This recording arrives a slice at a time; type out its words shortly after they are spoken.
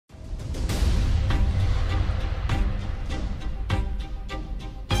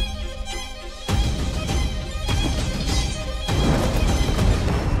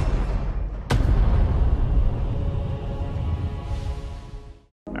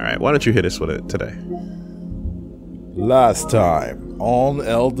right, why don't you hit us with it today? Last time on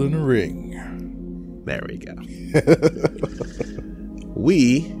Elden Ring. There we go.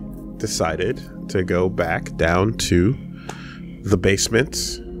 We decided to go back down to the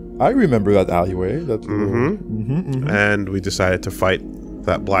basement. I remember that alleyway. And we decided to fight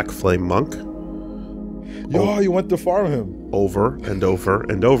that black flame monk. Oh, you went to farm him. Over and over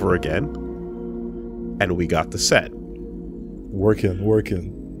and over again. And we got the set. Working.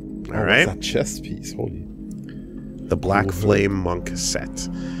 All right. What's that chest piece? Holy. The black flame monk set.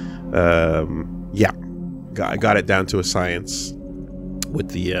 Yeah. Got it down to a science with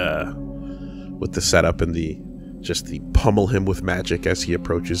the setup and the pummel him with magic as he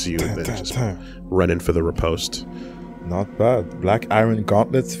approaches you and then just run in for the riposte. Not bad. Black iron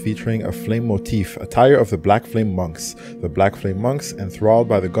gauntlets featuring a flame motif, attire of the Black Flame monks. The Black Flame monks, enthralled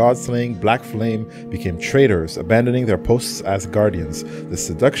by the god-slaying Black Flame, became traitors, abandoning their posts as guardians. The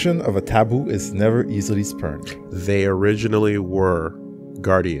seduction of a taboo is never easily spurned. They originally were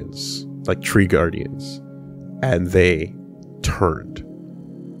guardians, like tree guardians, and they turned.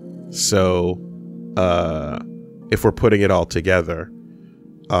 So, if we're putting it all together,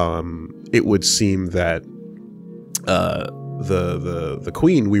 it would seem that the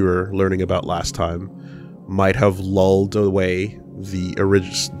queen we were learning about last time might have lulled away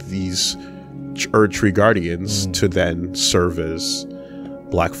these Erd Tree Guardians to then serve as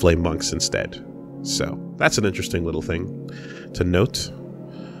Black Flame monks instead. So that's an interesting little thing to note.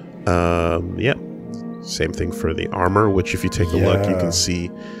 Yeah, same thing for the armor, which if you take a look, you can see,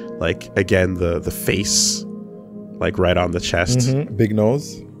 like, again, the face, like right on the chest. Big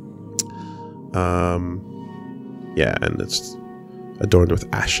nose. Yeah, and it's adorned with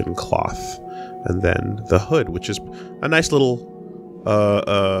ashen cloth. And then the hood, which is a nice little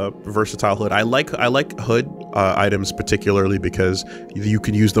versatile hood. I like hood items particularly because you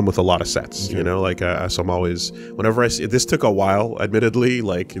can use them with a lot of sets. You know, like so I'm always, whenever I see this, took a while, admittedly.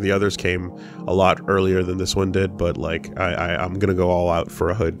 Like the others came a lot earlier than this one did, but like I'm gonna go all out for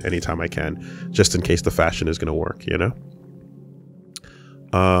a hood anytime I can, just in case the fashion is gonna work. You know.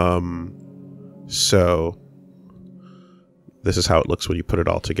 So this is how it looks when you put it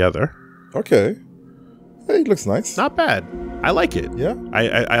all together. Okay. Hey, it looks nice. Not bad. I like it. Yeah.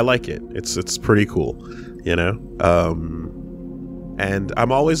 I like it. It's pretty cool, you know? And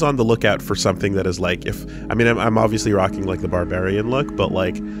I'm always on the lookout for something that is like, I'm obviously rocking like the barbarian look, but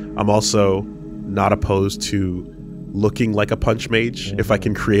like I'm also not opposed to looking like a punch mage if I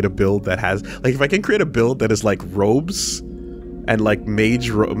can create a build that has, like, if I can create a build that is like robes and like mage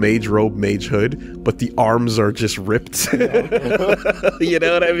robe, mage hood, but the arms are just ripped. You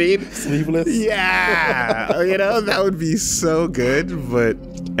know what I mean? Sleeveless. Yeah, you know, that would be so good. But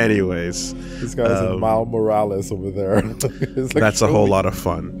anyways, this guy's a Miles Morales over there. Like, that's a whole lot of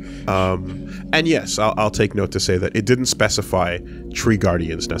fun. And yes, I'll take note to say that it didn't specify tree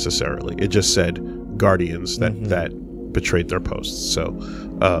guardians necessarily. It just said guardians that betrayed their posts. So,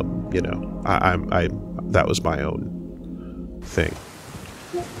 you know, I that was my own thing.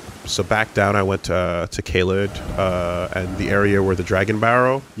 So back down I went to Caelid and the area where the dragon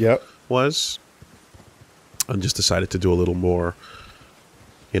barrow was, and just decided to do a little more,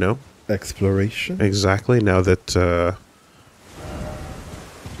 you know, exploration. Exactly, now that the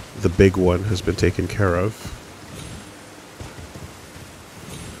big one has been taken care of.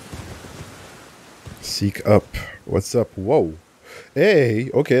 Seek up. What's up? Whoa. Hey,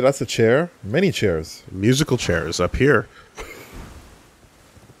 okay, that's a chair. Many chairs. Musical chairs up here.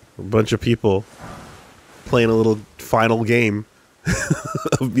 A bunch of people playing a little final game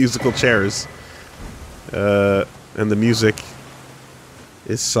of musical chairs. And the music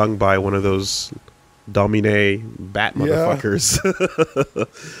is sung by one of those Domine bat motherfuckers.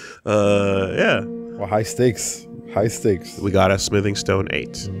 Yeah. Well, high stakes. High stakes. We got a Smithing Stone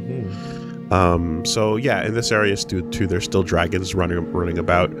 8. So yeah, in this area too, there's still dragons running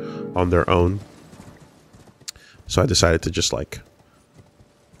about on their own. So I decided to just like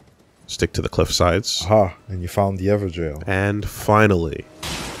stick to the cliff sides. Aha, and you found the Everjail. And finally.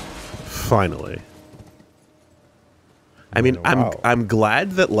 I mean, wow. I'm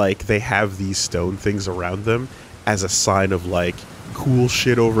glad that like they have these stone things around them as a sign of like cool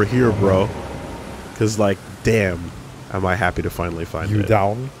shit over here, bro. Cause like, damn, am I happy to finally find it. You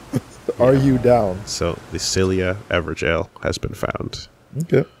down? Are you down? So the Cilia Everjail has been found.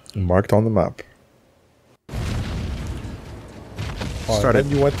 Okay, marked on the map. Started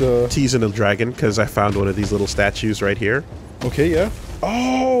you went to teasing a dragon because I found one of these little statues right here. Okay, yeah.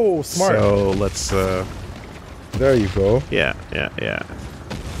 Oh, smart. So let's. There you go. Yeah.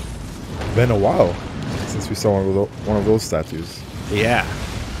 Been a while since we saw one of those statues. Yeah.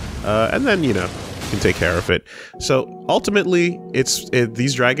 and then you can take care of it. So ultimately,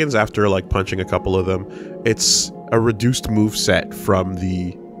 these dragons, after like punching a couple of them, it's a reduced move set from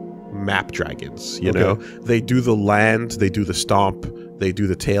the map dragons. You know, they do the land, they do the stomp, they do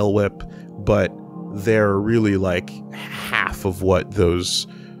the tail whip, but they're really like half of what those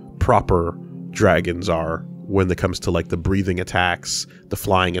proper dragons are when it comes to like the breathing attacks, the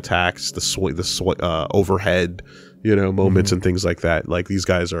flying attacks, the overhead, moments and things like that. Like these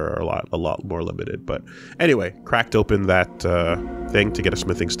guys are a lot more limited. But anyway, cracked open that thing to get a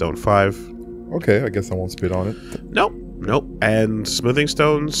smithing stone 5. Okay, I guess I won't spit on it. Nope. And smithing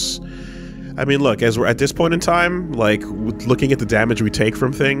stones, I mean, look, as we're at this point in time, like looking at the damage we take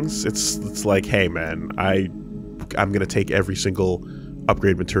from things, it's like, hey man, I'm gonna take every single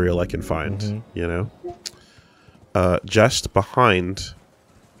upgrade material I can find, just behind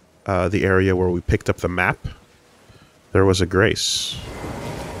the area where we picked up the map, there was a grace.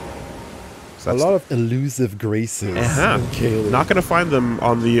 So a lot of elusive graces. Not gonna find them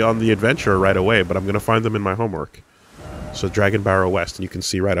on the adventure right away, but I'm gonna find them in my homework. So Dragon Barrow West, and you can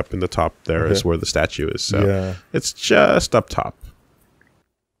see right up in the top there is where the statue is. So it's just up top.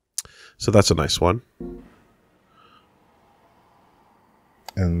 So that's a nice one.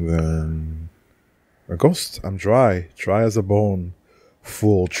 And then a ghost. I'm dry as a bone.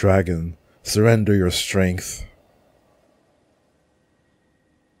 Fool dragon, surrender your strength.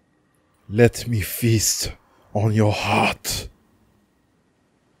 Let me feast on your heart.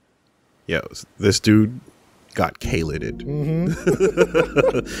 Yo, this dude got K-lidded.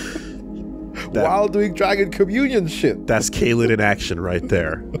 While doing dragon communion shit. That's K-lid in action right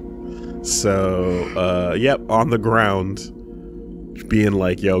there. So, yep, on the ground, being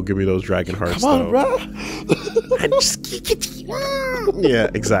like, yo, give me those dragon hearts. Come on, bro. Yeah,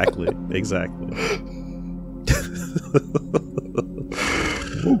 exactly.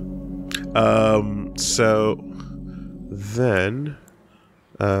 So then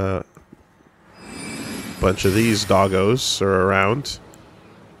bunch of these doggos are around,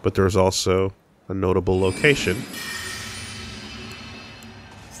 but there's also a notable location.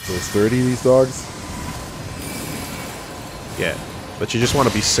 Still sturdy, these dogs? Yeah, but you just want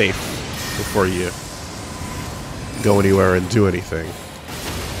to be safe before you go anywhere and do anything.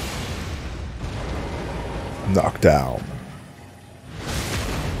 Knockdown.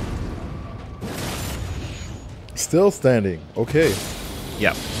 Still standing. Okay.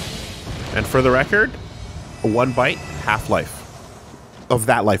 Yep. And for the record, 1 bite, half life of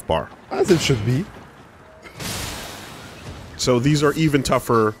that life bar. As it should be. So these are even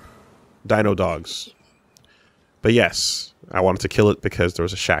tougher dino dogs. But yes, I wanted to kill it because there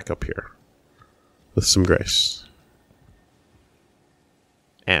was a shack up here with some grace.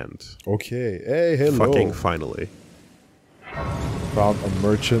 And okay. Hey, hello. Fucking finally. Found a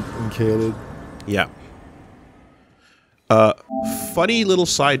merchant in Caled. Yeah. Funny little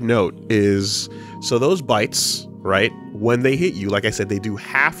side note is, so those bites, right, when they hit you, like I said, they do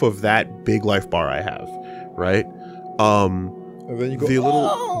half of that big life bar I have, right? And then you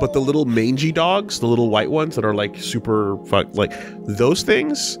go, but the little mangy dogs, the little white ones that are like super like those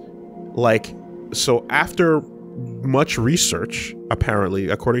things, like, so after much research, apparently,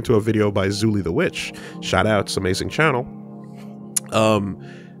 according to a video by Zuli the Witch, shout out, it's an amazing channel,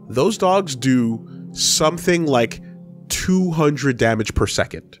 those dogs do something like 200 damage per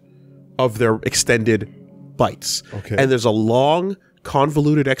second of their extended bites. Okay. And there's a long,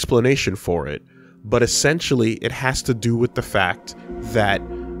 convoluted explanation for it, but essentially it has to do with the fact that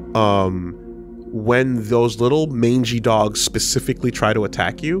when those little mangy dogs specifically try to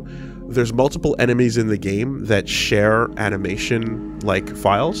attack you, there's multiple enemies in the game that share animation like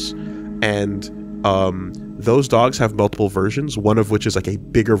files, and those dogs have multiple versions, one of which is like a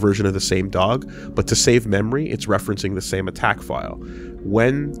bigger version of the same dog, but to save memory, it's referencing the same attack file.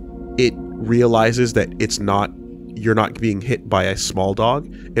 When it realizes that you're not being hit by a small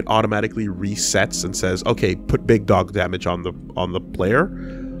dog, it automatically resets and says, okay, put big dog damage on the player.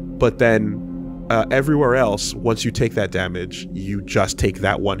 But then everywhere else, once you take that damage, you just take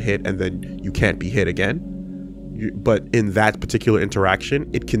that one hit and then you can't be hit again. But in that particular interaction,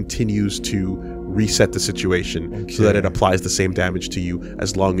 it continues to reset the situation so that it applies the same damage to you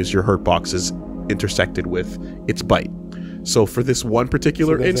as long as your hurt box is intersected with its bite. So for this one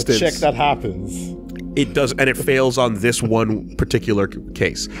particular instance, a check that happens. It does, and it fails on this one particular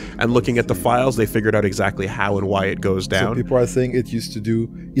case. And looking at the files, they figured out exactly how and why it goes down. So people are saying it used to do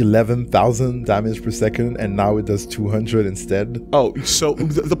 11,000 damage per second, and now it does 200 instead. Oh, so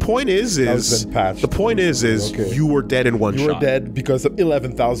the point is the point is okay, you were dead in one shot. You were dead because of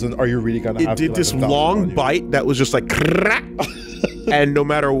 11,000. Are you really gonna have? It did this long bite that was just like, and no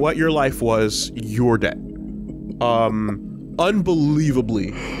matter what your life was, you're dead.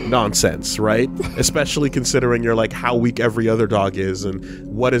 Unbelievably nonsense, right? Especially considering you're like how weak every other dog is, and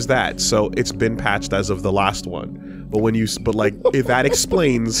what is that? So it's been patched as of the last one. But when you, if that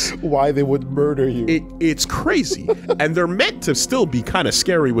explains why they would murder you. It's crazy, and they're meant to still be kind of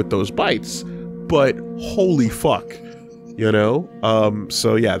scary with those bites, but holy fuck, you know.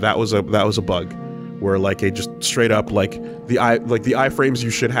 So yeah, that was a bug, where like it just straight up like the iframes you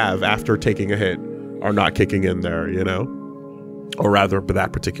should have after taking a hit are not kicking in there, you know. Or rather, but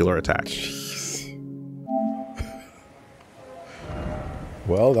that particular attack.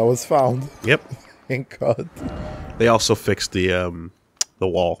 Well, that was found. Yep. Thank God. They also fixed the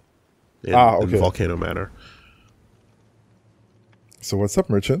wall in Volcano Manor. So what's up,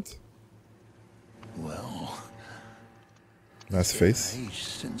 merchant? Well, nice face. age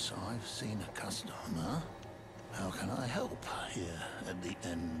since I've seen a customer. How can I help here at the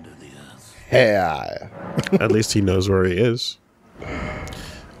end of the earth? Yeah. At least he knows where he is.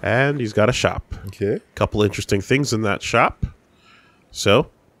 And he's got a shop. Okay. Couple interesting things in that shop. So,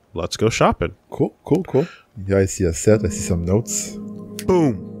 let's go shopping. Cool. Yeah, I see a set. I see some notes.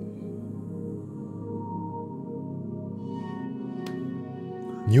 Boom.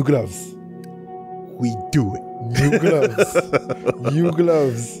 New gloves. We do it. New gloves. New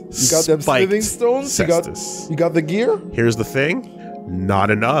gloves. You got them Spiked smithing stones? cestus. You got the gear? Here's the thing. Not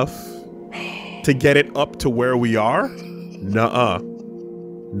enough. To get it up to where we are? Nuh-uh.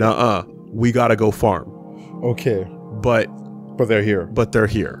 We gotta go farm. Okay. But they're here. But they're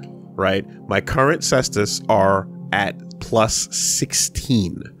here, right? My current cestus are at plus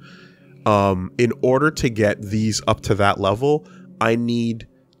 16. In order to get these up to that level, I need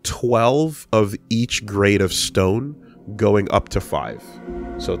 12 of each grade of stone going up to 5.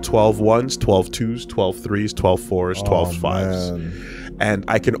 So 12 ones, 12 twos, 12 threes, 12 fours, 12 fives. Man. And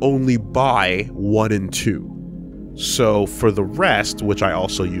I can only buy 1 and 2. So for the rest, which I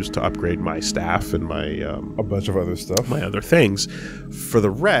also use to upgrade my staff and my a bunch of other stuff, my other things, for the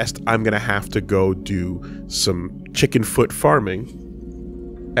rest, I'm gonna have to go do some chicken foot farming,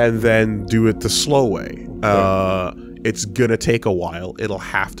 and then do it the slow way. Okay. It's gonna take a while. It'll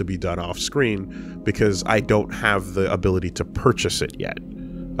have to be done off screen because I don't have the ability to purchase it yet.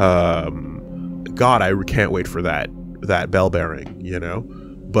 God, I can't wait for that bell bearing, you know.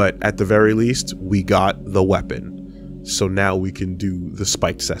 But at the very least, we got the weapon. So now we can do the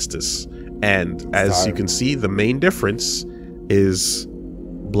spiked cestus. And as you can see, the main difference is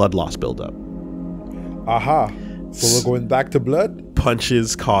blood loss buildup. Aha. So we're going back to blood?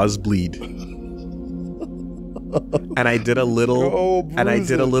 Punches cause bleed. And I did a little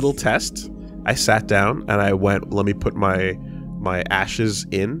test. I sat down and I went, let me put my ashes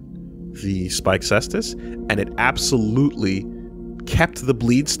in the spiked cestus, and it absolutely kept the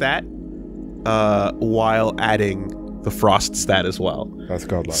bleed stat while adding the frost stat as well. That's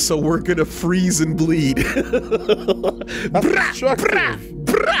godlike. So we're gonna freeze and bleed. That's destructive.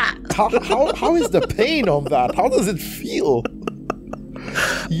 How is the pain on that? How does it feel?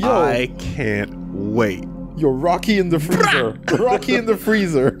 Yo, I can't wait. You're Rocky in the freezer. Rocky in the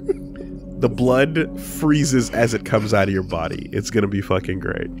freezer. The blood freezes as it comes out of your body. It's gonna be fucking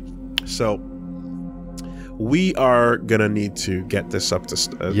great. So we are gonna need to get this up to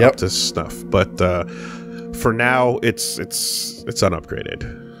snuff, but for now it's unupgraded.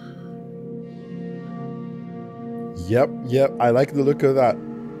 Yep. I like the look of that.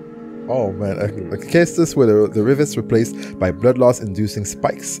 Oh man, a cestus with the rivets replaced by blood loss inducing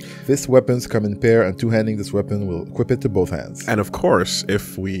spikes. This weapons come in pair, and two-handing this weapon will equip it to both hands. And of course,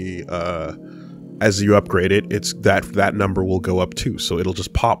 if we as you upgrade it, it's that number will go up too, so it'll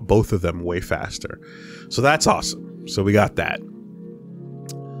just pop both of them way faster. So that's awesome. So we got that.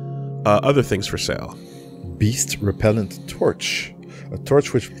 Other things for sale. Beast repellent torch. A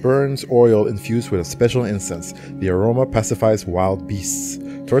torch which burns oil infused with a special incense. The aroma pacifies wild beasts.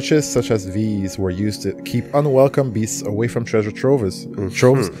 Torches such as these were used to keep unwelcome beasts away from treasure troves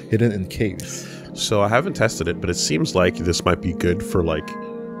hidden in caves. So I haven't tested it, but it seems like this might be good for like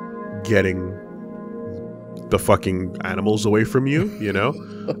getting the fucking animals away from you, you know?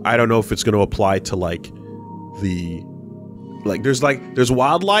 I don't know if it's going to apply to like there's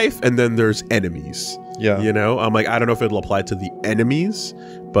wildlife and then there's enemies. Yeah. You know? I'm like, I don't know if it'll apply to the enemies,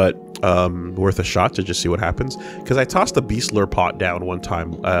 but worth a shot to just see what happens. Because I tossed a beast lure pot down one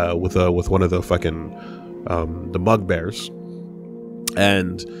time with one of the fucking the mugbears,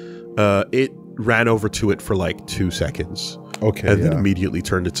 and it ran over to it for like 2 seconds. Okay. And then immediately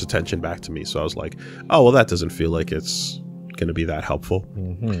turned its attention back to me. So I was like, oh, well, that doesn't feel like it's going to be that helpful.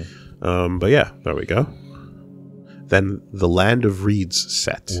 But yeah, there we go. Then the Land of Reeds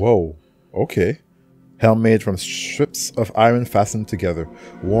set. Whoa. Okay. Helm made from strips of iron fastened together,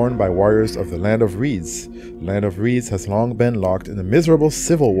 worn by warriors of the Land of Reeds. The Land of Reeds has long been locked in a miserable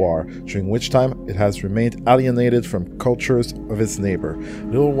civil war, during which time it has remained alienated from cultures of its neighbor.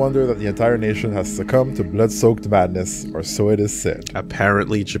 Little wonder that the entire nation has succumbed to blood-soaked madness, or so it is said.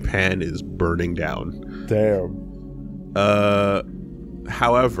 Apparently, Japan is burning down. Damn.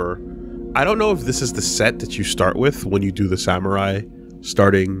 However, I don't know if this is the set that you start with when you do the samurai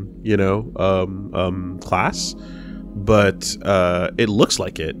starting, you know, class, but it looks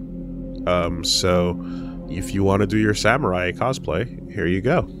like it. So if you want to do your samurai cosplay, here you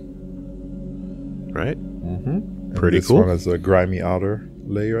go. Right? Mm-hmm. Pretty this cool. This one has a grimy outer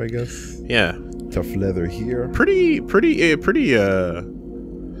layer, I guess. Yeah. Tough leather here. Pretty,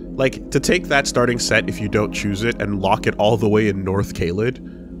 like, to take that starting set if you don't choose it and lock it all the way in North Caelid,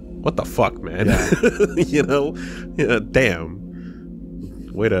 what the fuck, man? Yeah. You know? Yeah, damn.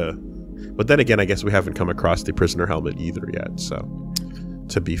 Way to... But then again, I guess we haven't come across the prisoner helmet either yet, so...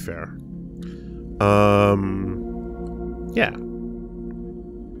 To be fair. Yeah.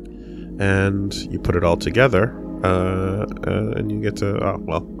 And you put it all together, and you get to... Oh,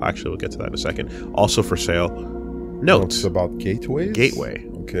 well, actually, we'll get to that in a second. Also for sale, notes about gateways? Gateway.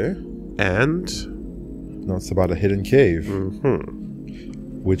 Okay. And... Notes about a hidden cave. Mm-hmm.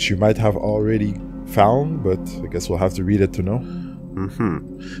 Which you might have already found, but I guess we'll have to read it to know.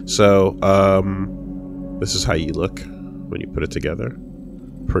 Mm-hmm. So, this is how you look when you put it together.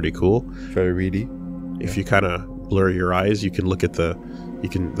 Pretty cool. Very reedy. If you kind of blur your eyes, you can look at the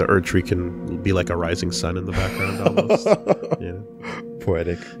Erd tree can be like a rising sun in the background almost. Yeah.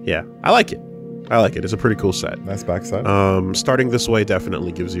 Poetic. Yeah, I like it. It's a pretty cool set. Nice backside. Starting this way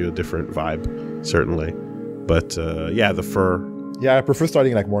definitely gives you a different vibe, certainly. But yeah, the fur. Yeah, I prefer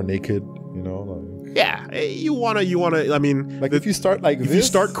starting like more naked. You know. Like... Yeah, you wanna. I mean, like if you start like if you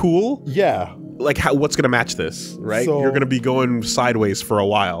start cool. Yeah. Like what's gonna match this, right? So, you're gonna be going sideways for a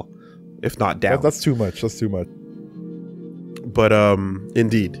while, if not down. That's too much. That's too much. But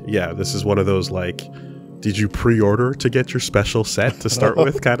indeed, yeah, this is one of those like, did you pre-order to get your special set to start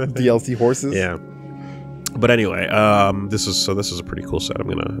with, kind of thing? DLC horses. Yeah. But anyway, this is a pretty cool set. I'm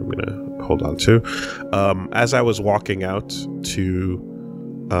gonna hold on to. As I was walking out to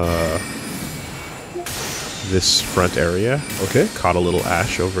this front area, okay, caught a little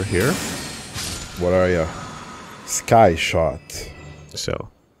ash over here. What are ya? Sky shot. So,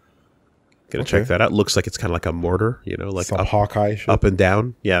 gonna check that out. Looks like it's kind of like a mortar, you know, like some Hawkeye shit. Up and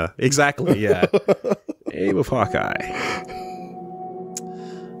down. Yeah, exactly. Yeah, aim of Hawkeye.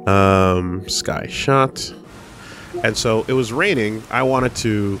 Sky shot. And so it was raining. I wanted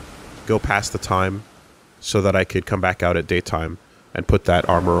to go past the time so that I could come back out at daytime and put that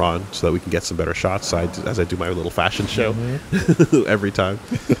armor on so that we can get some better shots as I do my little fashion show every time,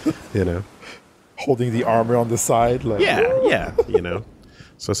 you know. Holding the armor on the side. Like, yeah, you know.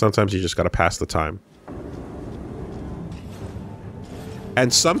 So sometimes you just got to pass the time.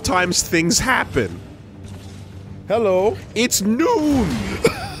 And sometimes things happen. Hello. It's noon.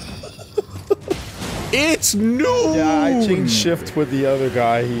 It's noon. Yeah, I changed shift with the other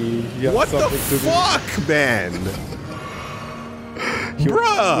guy. What the fuck, man?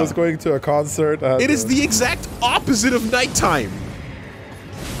 Bruh. He was going to a concert. It is the exact opposite of nighttime.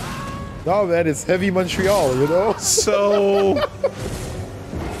 No, man, it's heavy Montreal, you know? So...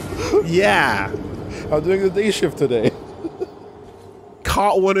 yeah. I'm doing the day shift today.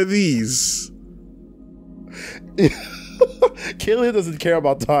 Caught one of these. Caelid doesn't care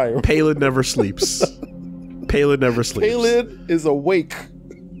about time. Caelid never sleeps. Caelid never sleeps. Caelid is awake.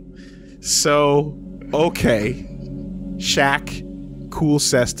 So, okay. Shack, cool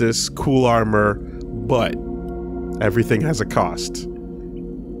cestus, cool armor, but everything has a cost.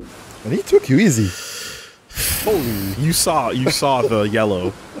 And he took you easy. Holy! You saw the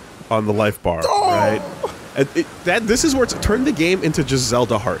yellow on the life bar, right? And this is where it's turned the game into just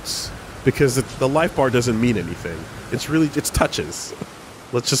Zelda hearts, because the life bar doesn't mean anything. It's touches.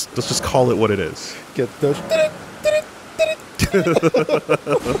 Let's just call it what it is. Get the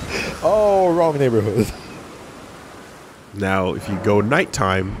oh, wrong neighborhood. Now, if you go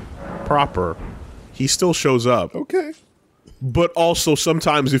nighttime proper, he still shows up. Okay. But also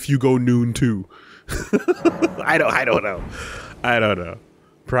sometimes if you go noon too. I don't know.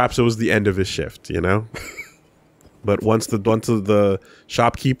 Perhaps it was the end of his shift, you know? But once the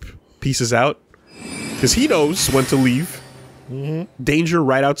shopkeep pieces out, because he knows when to leave. Danger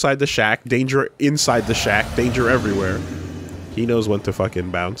right outside the shack, danger inside the shack, danger everywhere. He knows when to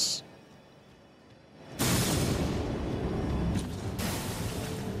fucking bounce.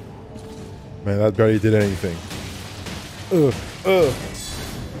 Man, that barely did anything.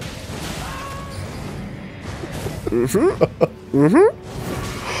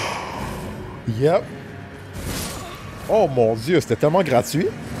 Yep. Oh mon Dieu, c'était tellement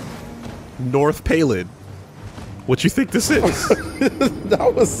gratuit. North Palin. What you think this is?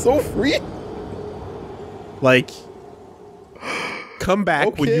 That was so free. Like, come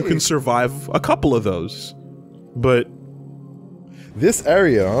back when you Okay. can survive a couple of those. But This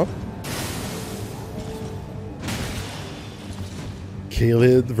area, huh?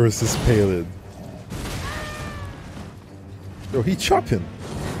 Kalid versus Palid. Yo, he chopping.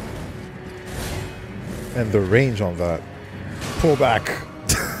 And the range on that. Pull back.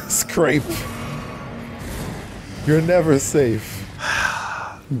 Scrape. You're never safe.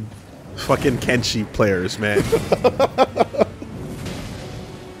 fucking Kenshi players, man.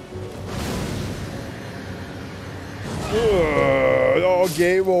 Oh,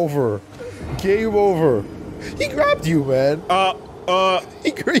 game over. Game over. He grabbed you, man.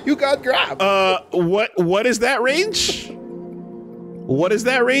 You got grabbed. What is that range? What is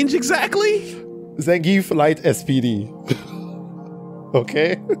that range exactly? Zangief Light SPD.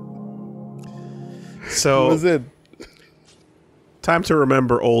 Okay. So What was it? time to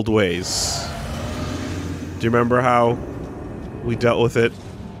remember old ways. Do you remember how we dealt with it?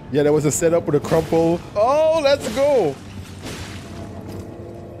 Yeah, there was a setup with a crumple. Oh, let's go.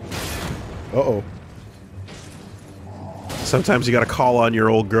 Uh-oh. Sometimes you gotta call on your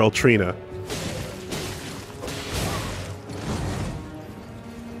old girl Trina.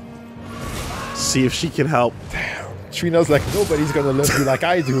 See if she can help. Trina's like, nobody's gonna love you like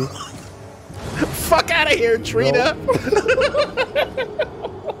I do. Fuck out of here, Trina!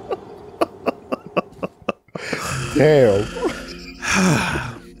 Damn.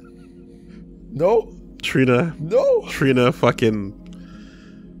 No. Trina. No. Trina fucking...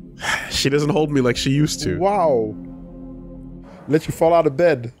 She doesn't hold me like she used to. Wow. Let you fall out of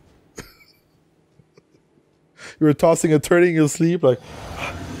bed. You were tossing and turning in your sleep, like...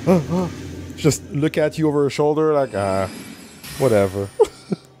 Just look at you over her shoulder, like, whatever.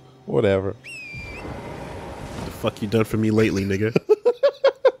 Whatever. The fuck you done for me lately, nigga?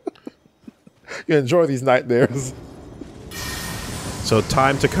 You enjoy these nightmares. So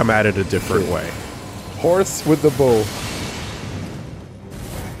time to come at it a different way. Horse with the bow.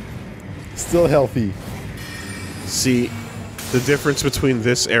 Still healthy. See, the difference between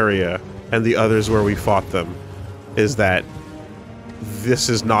this area and the others where we fought them is that this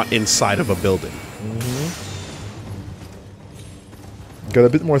is not inside of a building. Got a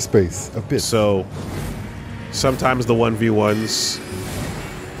bit more space. A bit. So sometimes the 1v1s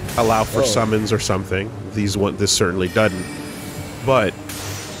allow for summons or something. This certainly doesn't. But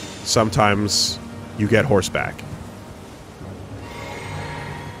sometimes you get horseback.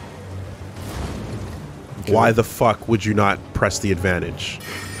 Okay. Why the fuck would you not press the advantage?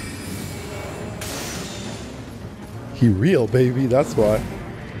 He real, baby. That's why.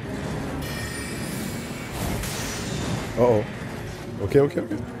 Uh-oh. Okay, okay,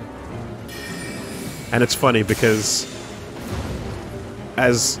 okay. And it's funny because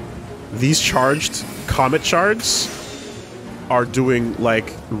as these charged comet shards are doing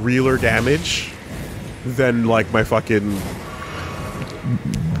like realer damage than like my fucking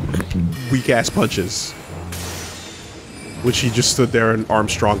weak ass punches, which he just stood there and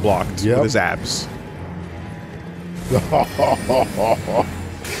Armstrong blocked Yep. with his abs.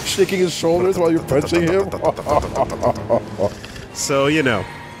 Shaking his shoulders while you're punching him. So you know,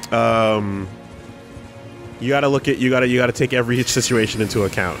 you gotta look at you gotta take every situation into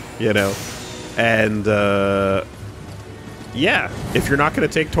account, you know, and yeah, if you're not gonna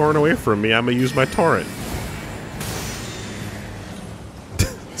take torrent away from me, I'm gonna use my torrent.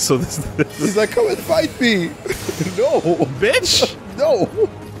 So this He's like, come and fight me. No. bitch, No.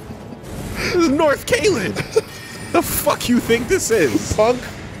 this is North Kalin. The fuck you think this is? Punk.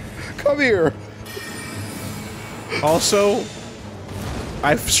 Come here. Also,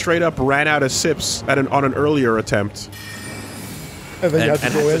 I straight up ran out of sips on an earlier attempt. And then you have to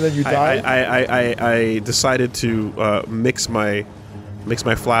go in and you die. I decided to mix my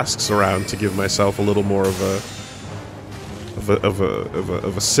flasks around to give myself a little more of a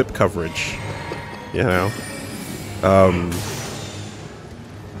sip coverage, you know.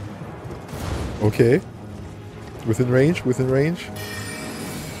 Okay. Within range, within range.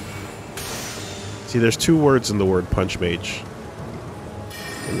 See, there's two words in the word punch mage,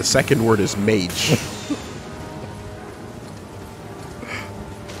 and the second word is mage.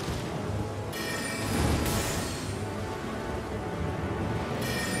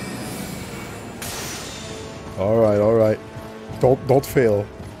 All right, all right. Don't fail.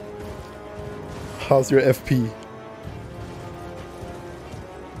 How's your FP?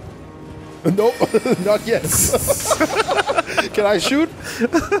 Nope, not yet. Can I shoot?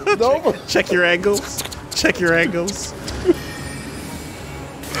 Nope. Check your angles. Check your angles.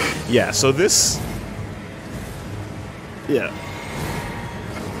 Yeah, so this... Yeah.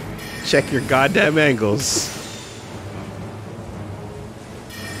 Check your goddamn angles.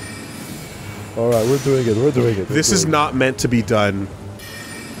 Alright, we're doing it, we're doing it. This is not meant to be done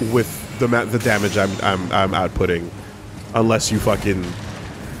with the damage I'm outputting. Unless you fucking...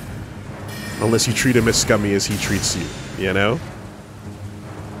 Unless you treat him as scummy as he treats you, you know?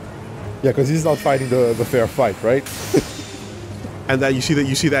 Yeah, because he's not fighting the fair fight, right? And that you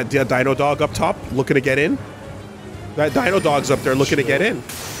see that dino dog up top looking to get in? That dino dog's up there looking to get in.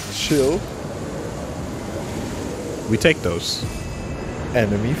 Chill. We take those.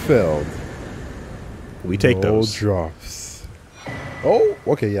 Enemy failed. We take those. Drops. Oh,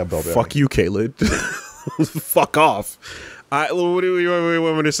 okay, yeah, Bellbear. Fuck you, Caleb. Fuck off. What do you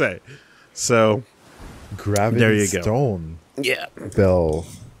want me to say? So, Gravity there you go. Stone. Yeah. Bell.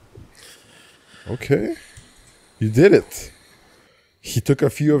 Okay. You did it. He took a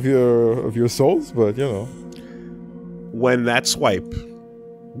few of your souls, but you know. When that swipe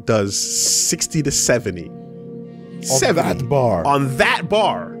does 60 to 70. On 70 that bar. On that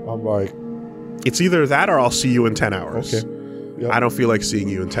bar. I'm like, it's either that or I'll see you in 10 hours. okay. Yep. I don't feel like seeing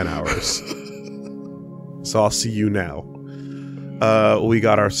you in 10 hours. So I'll see you now. We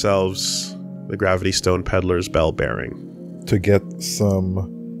got ourselves the Gravity Stone Peddler's Bell Bearing. To get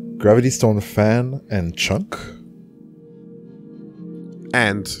some Gravity Stone fan and chunk.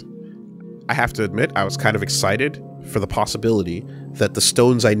 And I have to admit, I was kind of excited for the possibility that the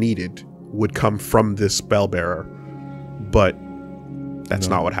stones I needed would come from this bell bearer. But that's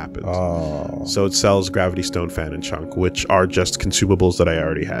not what happened. Oh. So it sells Gravity Stone Fan and Chunk, which are just consumables that I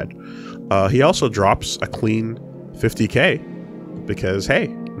already had. He also drops a clean 50k because, hey,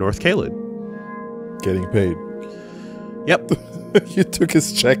 North Caelid. Getting paid. Yep. You took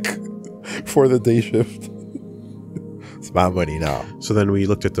his check for the day shift. It's my money now. So then we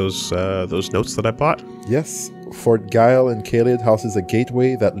looked at those notes that I bought. Yes, Fort Guile in Caelid houses a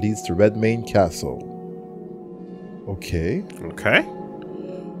gateway that leads to Redmane Castle. Okay. Okay.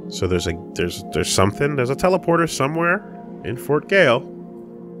 So there's a teleporter somewhere in Fort Gale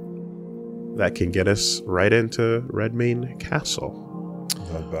that can get us right into Redmane Castle.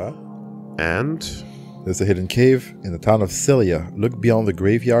 Not bad. And there's a hidden cave in the town of Celia. Look beyond the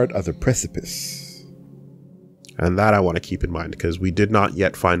graveyard at the precipice. And that I want to keep in mind because we did not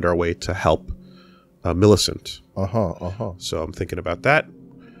yet find our way to help Millicent. So I'm thinking about that.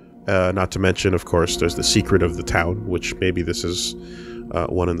 Not to mention, of course, there's the secret of the town, which maybe this is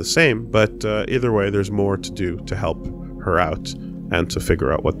one and the same. But either way, there's more to do to help her out and to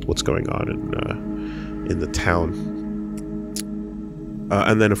figure out what's going on in the town.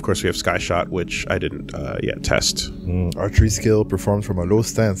 And then, of course, we have Skyshot, which I didn't yet test. Archery skill performed from a low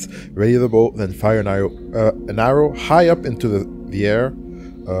stance. Ready the bow, then fire an arrow high up into the air,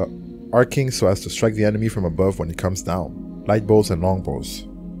 arcing so as to strike the enemy from above when it comes down. Light bows and long bows.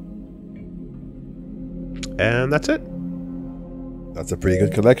 And that's it. That's a pretty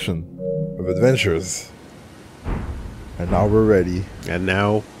good collection of adventures. And now we're ready. And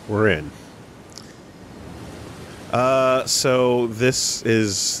now we're in. So this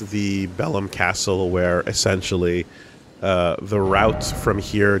is the Bellum Castle where essentially the route from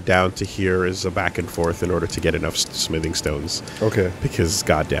here down to here is a back and forth in order to get enough smithing stones. Okay. Because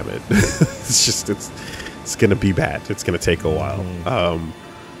god damn it. it's gonna be bad. It's gonna take a while.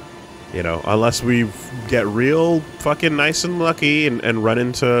 You know, unless we get real fucking nice and lucky and run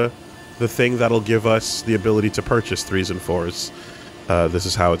into the thing that'll give us the ability to purchase 3s and 4s. This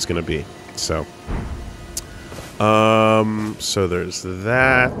is how it's gonna be. So so there's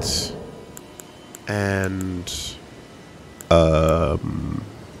that, and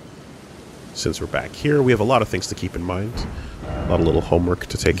since we're back here, we have a lot of things to keep in mind, a lot of little homework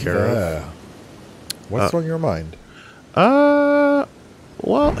to take care of. What's on your mind?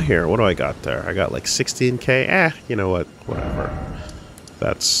 Well, here, what do I got there? I got like 16k. You know what? Whatever.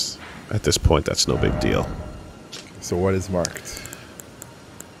 That's at this point, that's no big deal. So what is marked?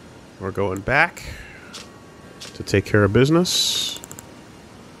 We're going back to take care of business.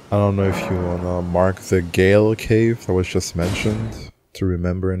 I don't know if you want to mark the Gale Cave that was just mentioned to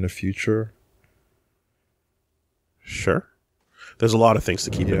remember in the future. Sure. There's a lot of things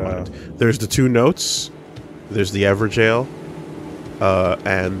to keep in mind. There's the 2 notes. There's the Everjail.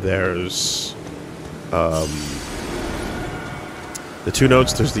 And there's the 2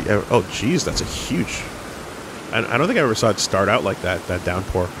 notes. There's the... oh, geez, that's a huge... I don't think I ever saw it start out like that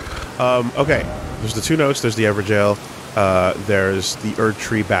downpour. Okay. There's the 2 notes, there's the Everjail, there's the Erd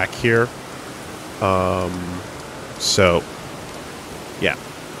Tree back here, So, yeah,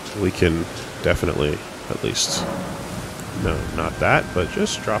 we can definitely at least, no, not that, but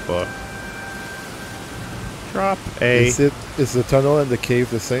just drop a. Is the tunnel and the cave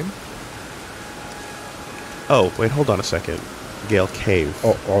the same? Oh, wait, hold on a second. Gale Cave.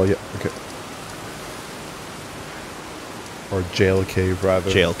 Oh yeah, okay. Or jail cave,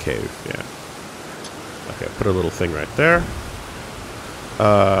 rather. Jail Cave, yeah. Okay, put a little thing right there.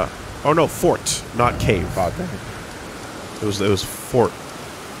 Oh no, fort, not cave. Oh, dang it. It was fort.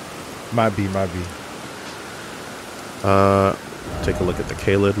 Might be. Take a look at the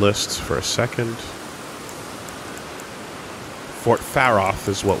Kaled list for a second. Fort Faroth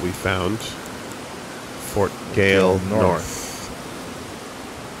is what we found. Fort Gale North.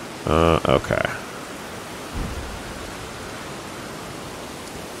 Okay.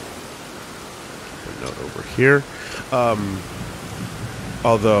 Put a note over here.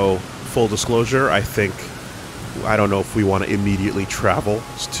 Although, full disclosure, I don't know if we want to immediately travel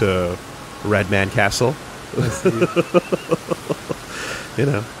to Redman Castle. You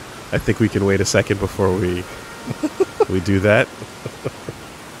know, I think we can wait a second before we do that.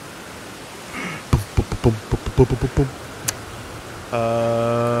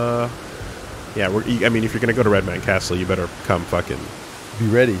 Yeah, I mean, if you're gonna go to Redman Castle, you better come fucking be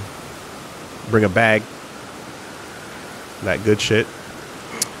ready. Bring a bag. That good shit.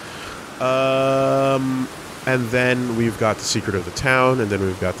 And then we've got the secret of the town, and then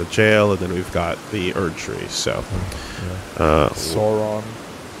we've got the jail, and then we've got the Erd Tree. So,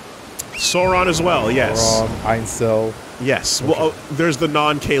 Sauron as well. Yes. Sauron, Ainsel. Yes. Okay. Well, there's the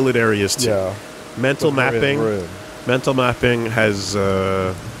non-Kaled areas too. Yeah. Mental mapping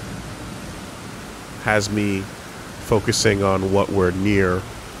has me focusing on what we're near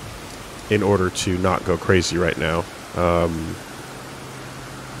in order to not go crazy right now.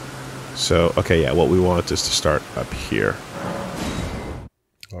 So, okay, yeah, what we want is to start up here.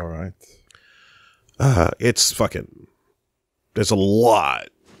 All right. It's fucking... There's a lot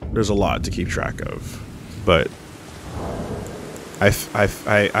to keep track of. But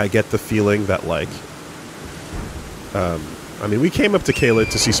I get the feeling that, like... I mean, we came up to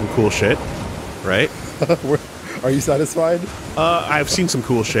Kaled to see some cool shit, right? Are you satisfied? I've seen some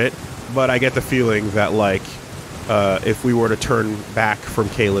cool shit, but I get the feeling that, like, if we were to turn back from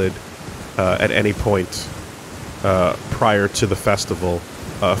Kaled at any point prior to the festival,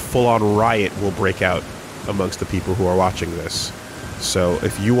 a full-on riot will break out amongst the people who are watching this. So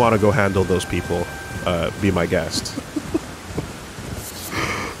if you want to go handle those people, be my guest.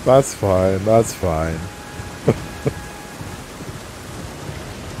 That's fine. That's fine.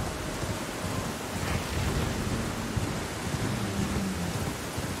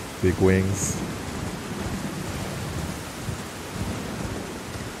 Big wings.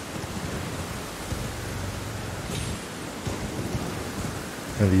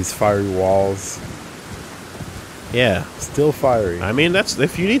 And these fiery walls. Yeah. Still fiery. I mean, that's...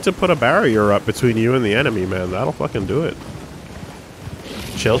 If you need to put a barrier up between you and the enemy, man, that'll fucking do it.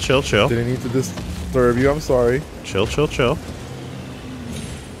 Chill, chill, chill. Didn't need to disturb you, I'm sorry. Chill, chill, chill.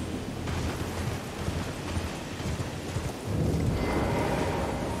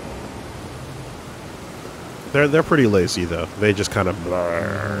 They're pretty lazy, though. They just kind of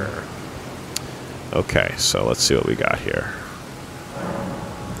blur. Okay, so let's see what we got here.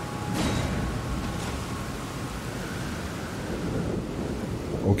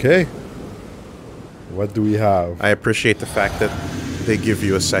 Okay. What do we have? I appreciate the fact that they give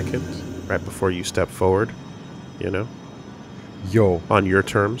you a second right before you step forward, you know? Yo. On your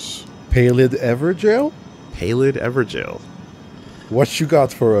terms. Palid Everjail? Palid Everjail. What you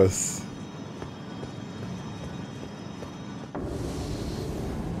got for us?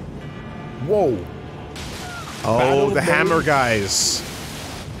 Whoa. Oh, Battle the hammer guys.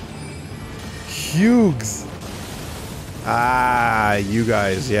 Hugs. Ah, you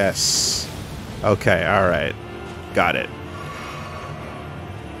guys, yes. Okay, alright. Got it.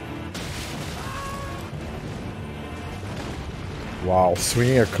 Wow,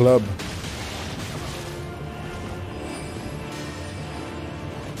 swinging a club.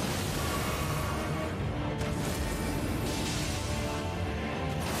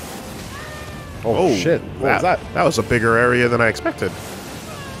 Oh, shit. What was that? That was a bigger area than I expected.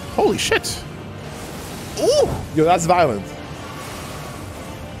 Holy shit. Ooh! Yo, that's violent.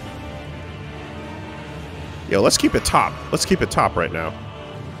 Yo, let's keep it top. Let's keep it top right now.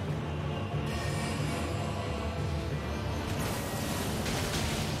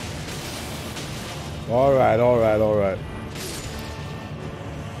 Alright, alright, alright.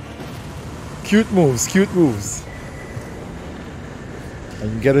 Cute moves, cute moves.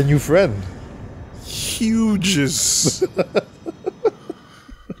 And you get a new friend. huges.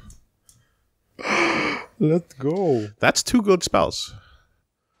 Let's go. That's 2 good spells.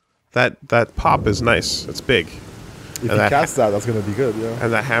 That pop is nice. It's big. If you cast that, that's gonna be good. Yeah.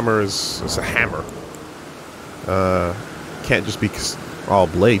 And that hammer it's a hammer. Can't just be all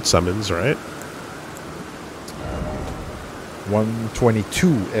blade summons, right? 122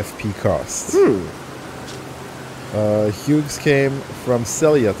 FP cost. Hughes came from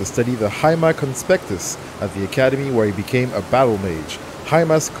Celia to study the Haima Conspectus at the academy, where he became a battle mage.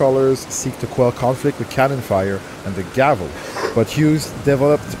 Haima's scholars seek to quell conflict with cannon fire and the gavel, but Hughes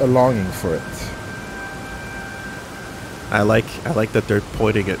developed a longing for it. I like that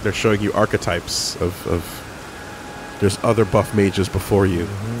they're showing you archetypes of there's other buff mages before you.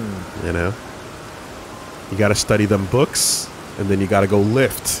 You know? You gotta study them books, and then you gotta go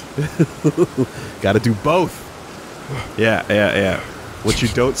lift. Gotta do both. Yeah. What you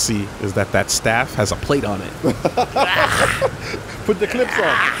don't see is that staff has a plate on it. Put the clips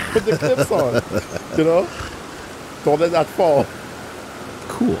on. Put the clips on. You know? Don't let that fall.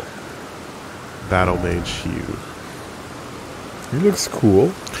 Cool. Battle Mage Hugh. He looks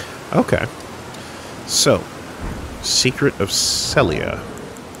cool. Okay. So, Secret of Celia.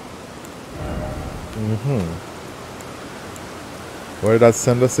 Where did that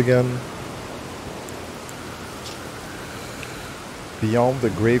send us again? Beyond the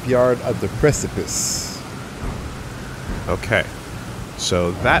graveyard at the precipice. Okay.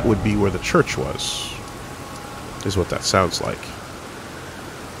 So that would be where the church was. Is what that sounds like.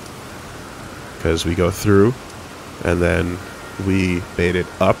 Because we go through, and then we made it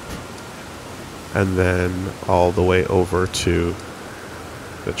up, and then all the way over to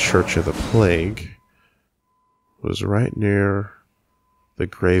the Church of the Plague. Was right near the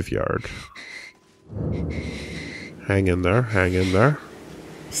graveyard. Hang in there, hang in there.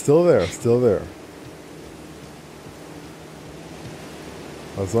 Still there, still there.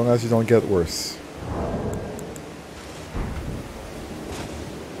 As long as you don't get worse.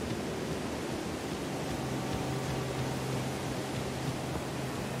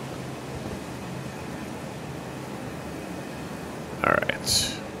 All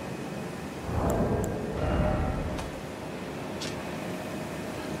right.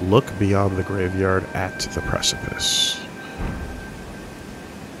 Look beyond the graveyard at the precipice.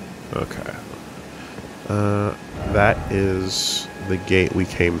 Okay. That is the gate we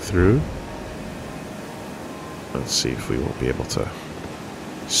came through. Let's see if we won't be able to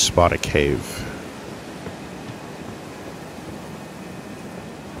spot a cave.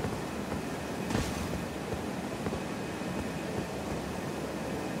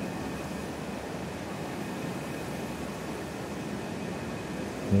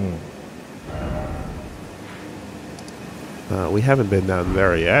 We haven't been down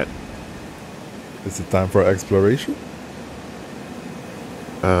there yet. Is it time for exploration?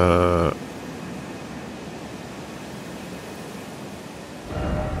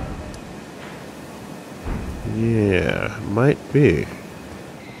 Yeah, might be.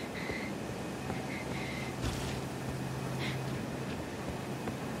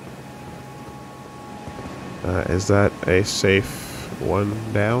 Is that a safe one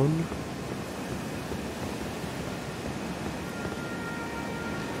down?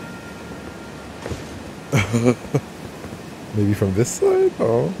 Maybe from this side?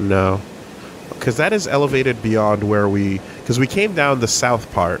 Oh. No. Because that is elevated beyond where we... Because we came down the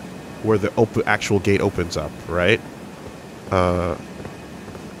south part where the actual gate opens up, right?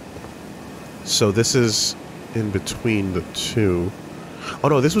 So this is in between the two. Oh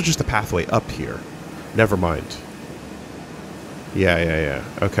no, this was just a pathway up here. Never mind. Yeah.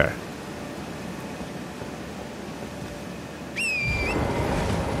 Okay.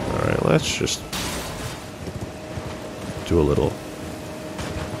 Alright, let's just do a little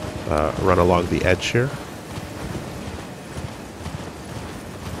run along the edge here.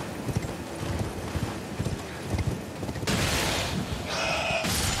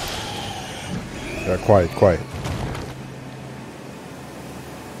 Yeah, quiet.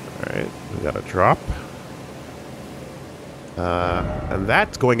 Alright, we got a drop. And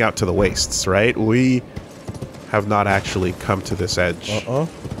that's going out to the wastes, right? We have not actually come to this edge. Uh-uh.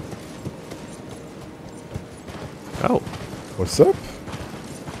 Oh. What's up?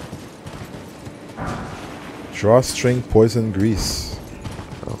 Drawstring poison grease.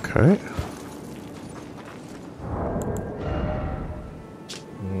 Okay.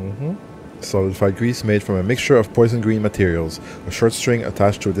 Solidified grease made from a mixture of poison green materials, a short string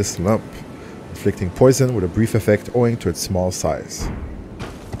attached to this lump, inflicting poison with a brief effect owing to its small size.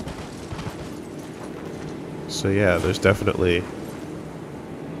 So yeah, there's definitely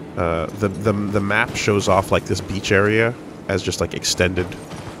The map shows off like this beach area as just like extended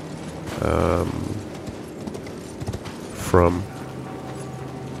from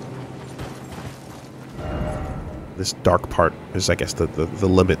this dark part is, I guess, the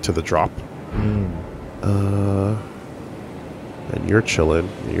limit to the drop. And you're chilling.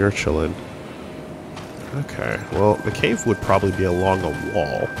 You're chilling. Okay. Well, the cave would probably be along a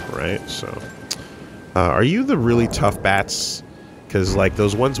wall, right? So, are you the really tough bats? Because like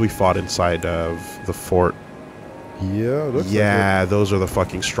those ones we fought inside of the fort. Yeah. Yeah, those are the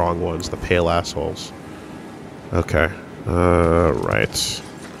fucking strong ones. The pale assholes. Okay. Right.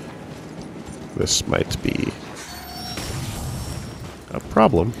 This might be a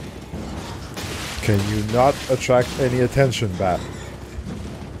problem. Can you not attract any attention, bat?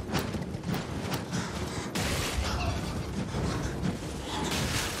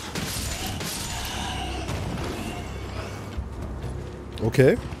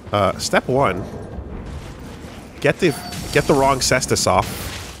 Okay. Step 1. Get the wrong cestus off.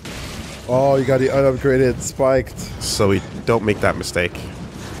 Oh, you got the unupgraded spiked. So we don't make that mistake.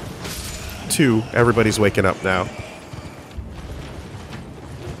 2, everybody's waking up now.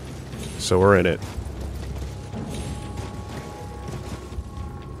 So we're in it.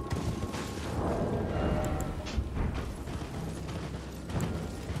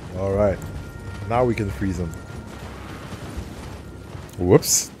 All right. Now we can freeze him.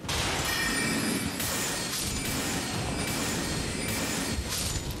 Whoops.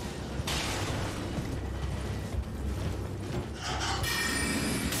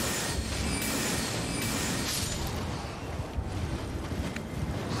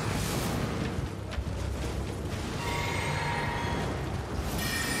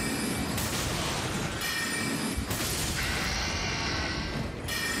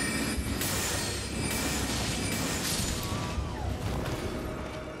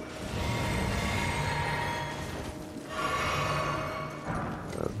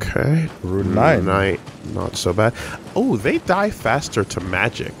 Okay. Rune 9. Not so bad. Oh, they die faster to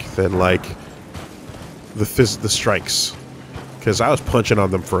magic than like the strikes. Because I was punching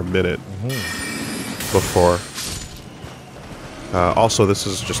on them for a minute before. Also, this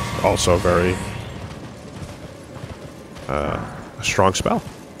is just also a very a strong spell.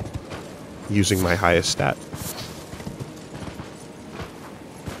 Using my highest stat.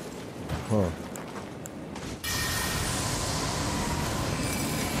 Huh.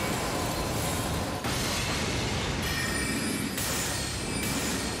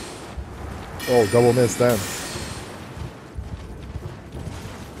 Oh, double miss then.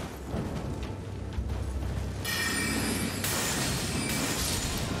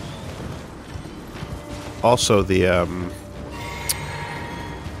 Also, the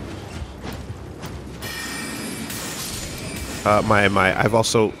I've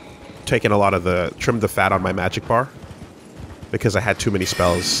also taken a lot of trimmed the fat on my magic bar because I had too many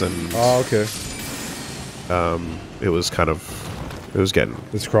spells and okay. It was kind of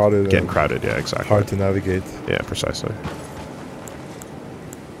It's crowded. Getting crowded, yeah, exactly. Hard to navigate. Yeah, precisely.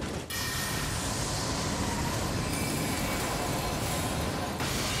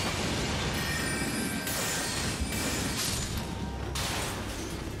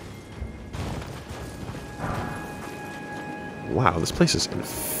 Wow, this place is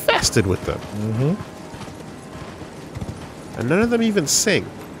infested with them. And none of them even sing.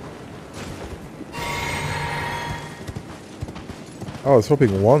 I was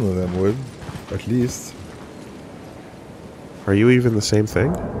hoping one of them would, at least. Are you even the same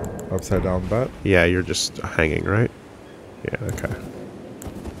thing? Upside down bat. Yeah, you're just hanging, right? Yeah, okay.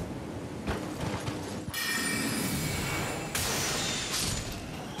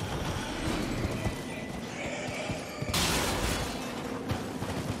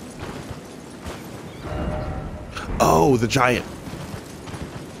 Oh, the giant.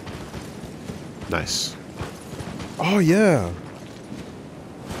 Nice. Oh, yeah.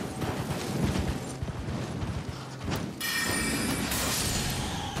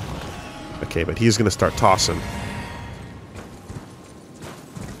 Okay, but he's going to start tossing.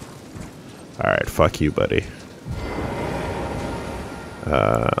 Alright, fuck you, buddy.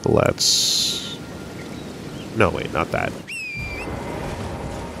 Let's... No, wait, not that.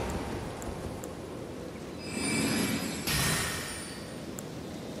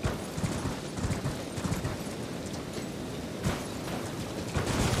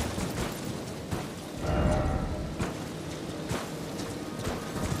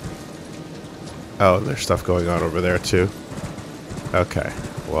 Oh, and there's stuff going on over there, too. Okay,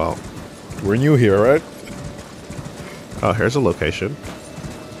 well... We're new here, right? Oh, here's a location.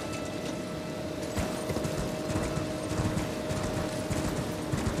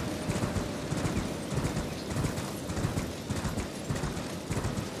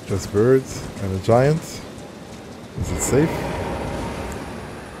 Just birds and a giant. Is it safe?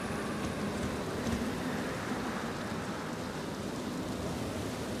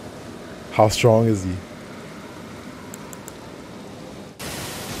 How strong is he?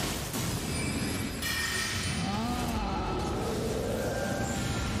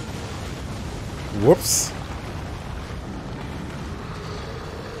 Whoops.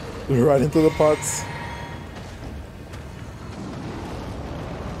 Right into the pots.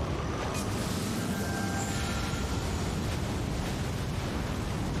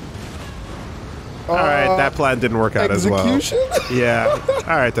 All right, that plan didn't work out as well. Yeah.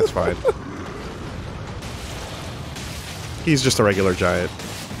 All right, that's fine. He's just a regular giant.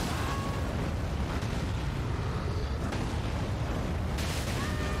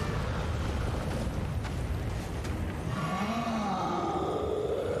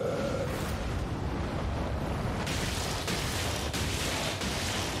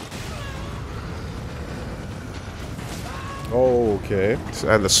 Okay.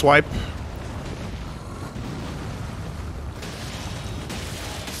 And the swipe.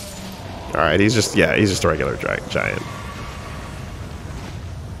 Alright, he's just a regular giant.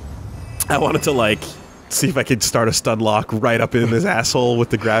 I wanted to, like, see if I could start a stun lock right up in his asshole with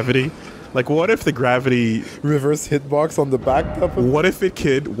the gravity. Like, what if the gravity... Reverse hitbox on the back top of what if it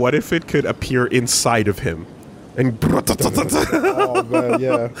could appear inside of him? And... oh, man,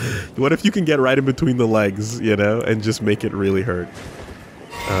 yeah. What if you can get right in between the legs, you know, and just make it really hurt?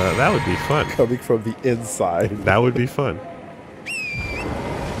 That would be fun. Coming from the inside. That would be fun.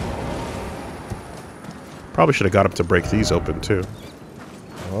 Probably should have got him to break these open, too.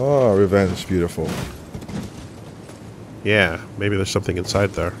 Oh, revenge. Beautiful. Yeah, maybe there's something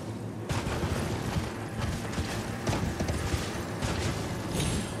inside there.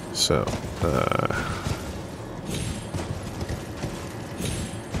 So,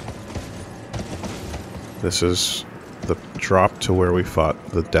 this is the drop to where we fought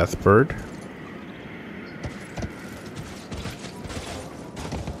the death bird.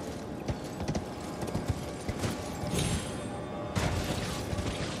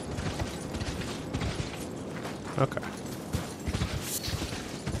 Okay.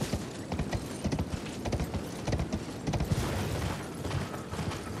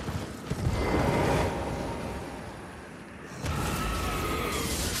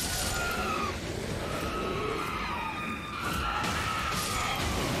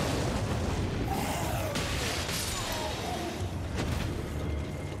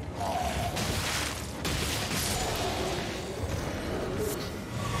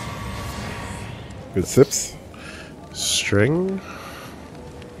 Good sips. String.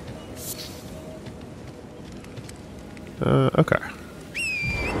 Okay.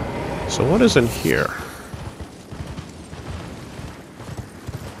 So what is in here?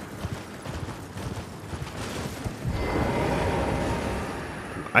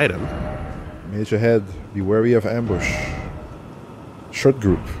 Item. Mage ahead. Be wary of ambush. Short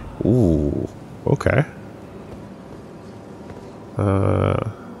group. Ooh. Okay.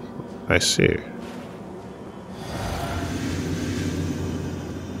 I see.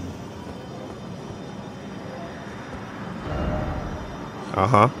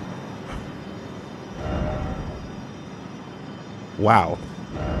 Uh-huh. Wow.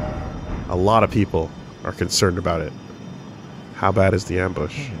 A lot of people are concerned about it. How bad is the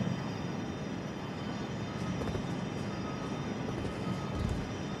ambush?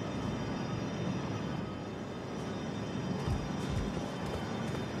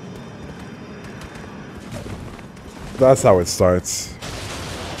 That's how it starts.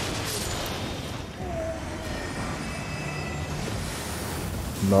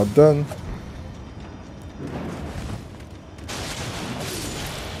 Not done.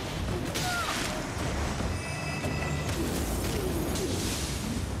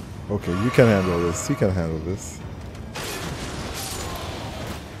 Okay, you can handle this. You can handle this.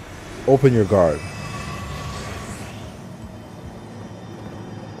 Open your guard.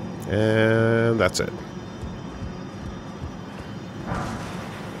 And that's it.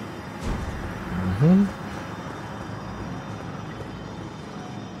 Mm-hmm.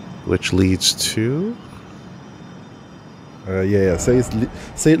 Which leads to yeah. Say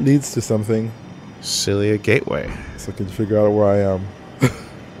it leads to something, Cilia Gateway. so I can figure out where I am.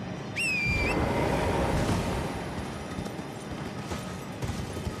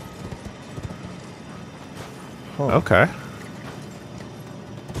 Huh. Okay.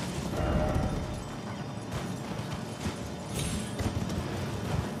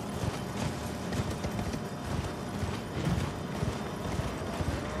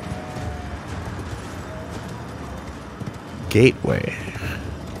 Gateway.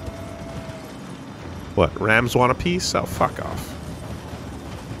 What, Rams want a piece? Oh, fuck off.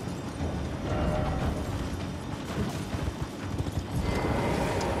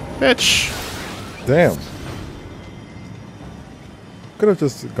 Bitch! Damn. Could have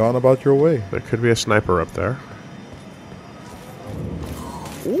just gone about your way. There could be a sniper up there.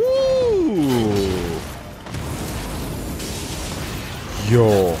 Ooh!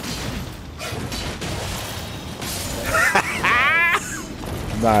 Yo.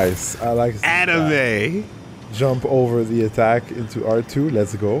 Nice. I like Anime! that. Jump over the attack into R2.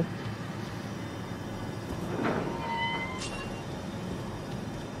 Let's go.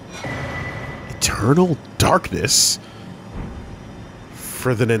 Eternal Darkness?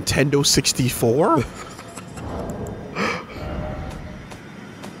 For the Nintendo 64?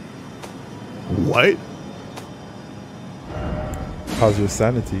 What? How's your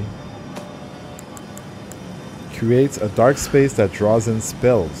sanity? Creates a dark space that draws in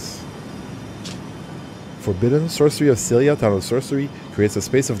spells. Forbidden Sorcery of Celia, Town of Sorcery, creates a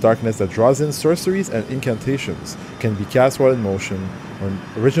space of darkness that draws in sorceries and incantations. Can be cast while in motion.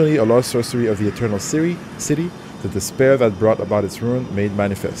 Originally a lost sorcery of the Eternal City, the despair that brought about its ruin made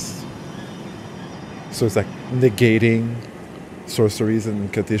manifest. So it's like negating sorceries and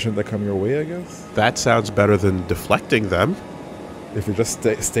incantations that come your way, I guess? That sounds better than deflecting them. If it just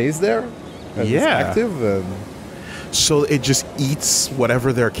stays there and Yeah. it's active, then... So it just eats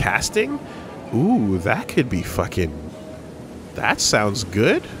whatever they're casting? Ooh, that could be fucking... That sounds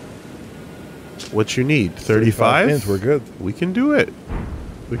good. What you need? 35? int, we're good. We can do it.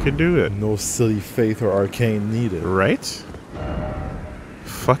 We can do it. No silly faith or arcane needed. Right?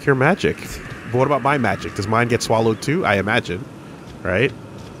 Fuck your magic. But what about my magic? Does mine get swallowed too? I imagine. Right?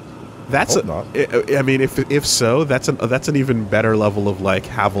 That's Hope not. I mean, if so, that's an even better level of like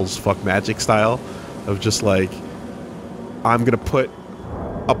Havel's fuck magic style, of just like, I'm gonna put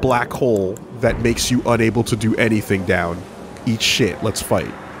a black hole that makes you unable to do anything down. Eat shit. Let's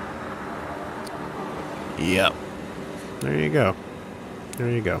fight. Yep. There you go. There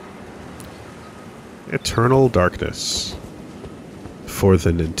you go. Eternal Darkness for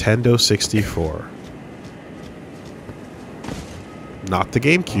the Nintendo 64. Not the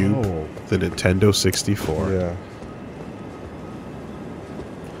GameCube, Oh. the Nintendo 64. Yeah.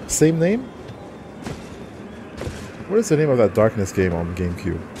 Same name? What is the name of that Darkness game on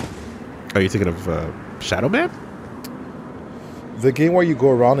GameCube? Are you thinking of Shadow Man? The game where you go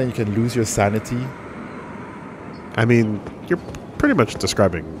around and you can lose your sanity. I mean, you're pretty much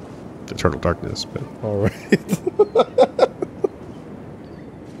describing Eternal Darkness, but... Alright.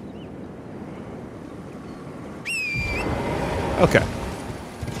 Okay.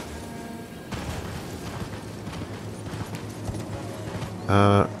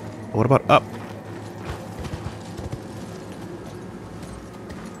 What about up?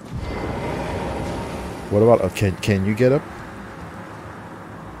 What about can you get up?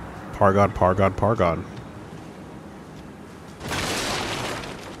 Pargon, Pargon, Pargon.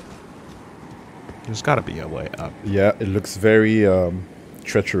 There's gotta be a way up. Yeah, it looks very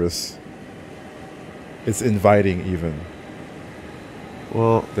treacherous. It's inviting even.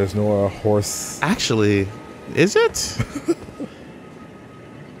 Well, There's no horse. actually, is it?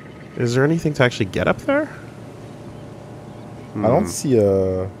 Is there anything to actually get up there? I don't see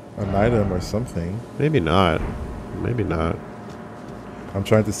an item or something. Maybe not. Maybe not. I'm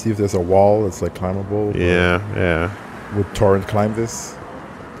trying to see if there's a wall that's like climbable. Yeah, yeah. Would Torrent climb this?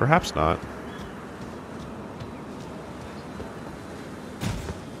 Perhaps not.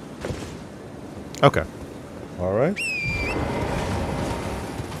 Okay. Alright.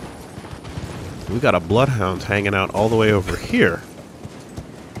 We got a bloodhound hanging out all the way over here.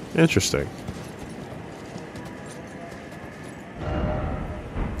 Interesting.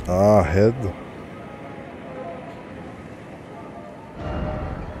 Ah, head.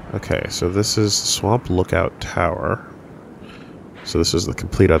 Okay, so this is Swamp Lookout Tower. So this is the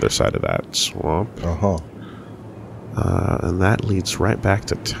complete other side of that swamp. Uh-huh. And that leads right back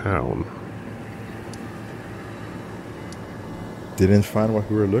to town. Didn't find what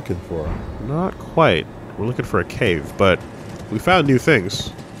we were looking for. Not quite. We're looking for a cave, but we found new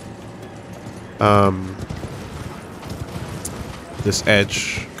things. This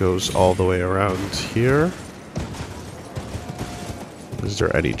edge goes all the way around here. Is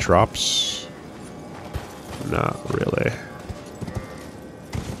there any drops? Not really.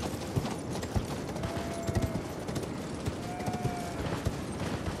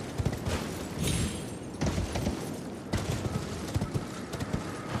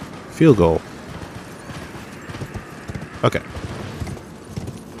 Field goal. Okay.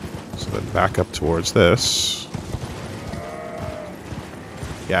 So then back up towards this.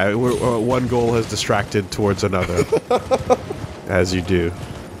 Yeah, one goal has distracted towards another. As you do.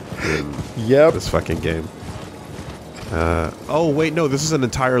 Yep. This fucking game. Oh, wait, no, this is an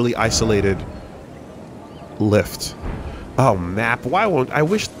entirely isolated lift. Oh, map. Why won't... I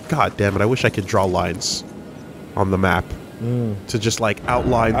wish... God damn it, I wish I could draw lines on the map to just, like,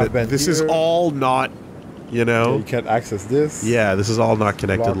 outline that this is all not, you know... Yeah, you can't access this. Yeah, this is all not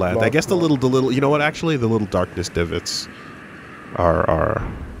connected land. I guess the little... You know what, actually? The little darkness divots are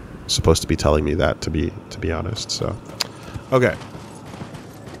supposed to be telling me that, to be honest, so... Okay.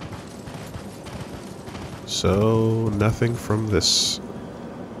 So, nothing from this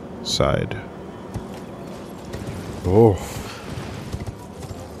side. Oh.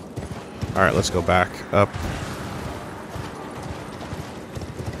 Alright, let's go back up.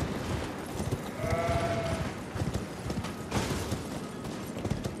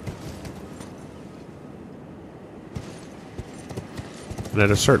 And at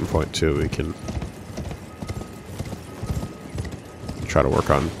a certain point, too, we can try to work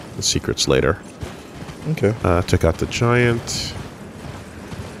on the secrets later. Okay. Took out the giant.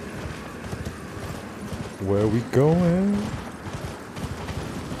 Where are we going?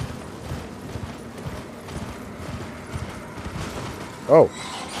 Oh.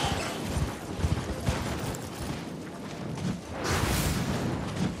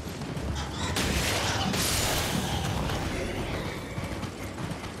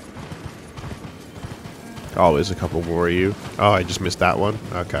 Always a couple more of you. Oh, I just missed that one?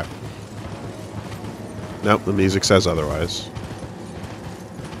 Okay. Nope, the music says otherwise.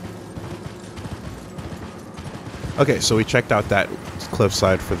 Okay, so we checked out that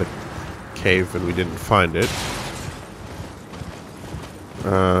cliffside for the cave and we didn't find it.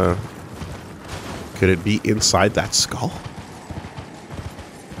 Could it be inside that skull?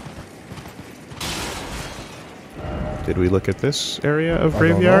 Did we look at this area of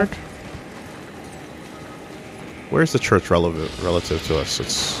graveyard? Where's the church relative to us?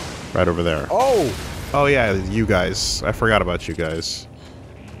 It's right over there. Oh! Oh yeah, you guys. I forgot about you guys.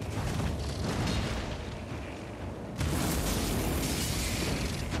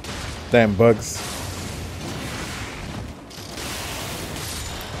 Damn bugs.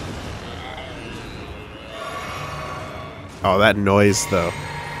 Oh, that noise though.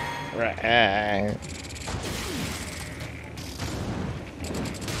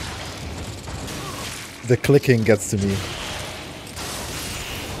 The clicking gets to me.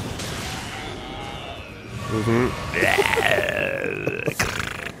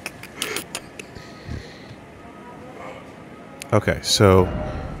 Okay, so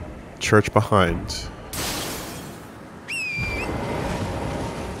church behind.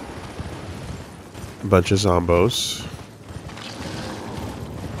 A bunch of zombos.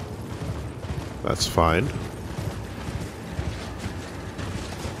 That's fine.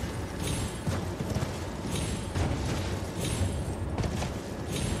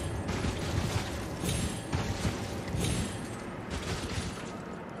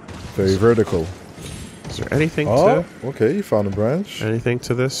 Very vertical. Is there anything to... okay, you found a branch. Anything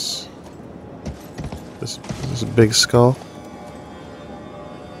to this? This is a big skull.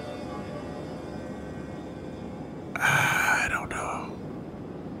 I don't know.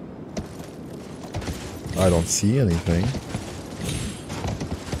 I don't see anything.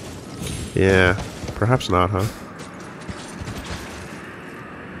 Yeah, perhaps not, huh?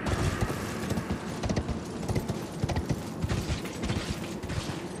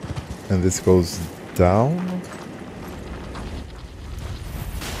 And this goes down?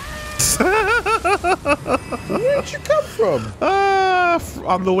 Where'd you come from?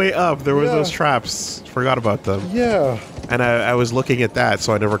 On the way up, there were those traps. Forgot about them. Yeah. And I was looking at that,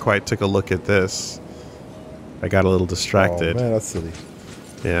 so I never quite took a look at this. I got a little distracted. Oh, man, that's silly.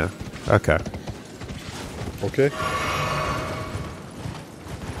 Yeah. Okay. Okay.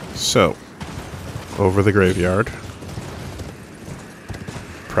 So, over the graveyard.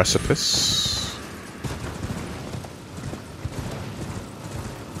 Precipice.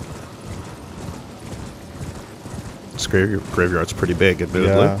 This graveyard's pretty big,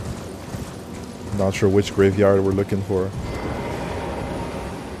 admittedly. Yeah. Not sure which graveyard we're looking for.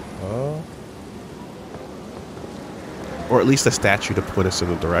 Or at least a statue to point us in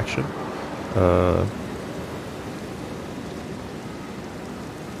the direction.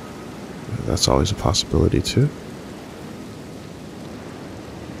 That's always a possibility, too.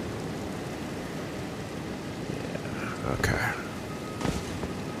 Yeah, okay.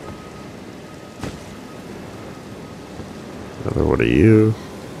 Another one of you.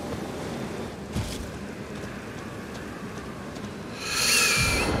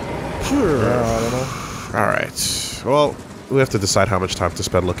 Yeah, I don't know. Alright. Well, We have to decide how much time to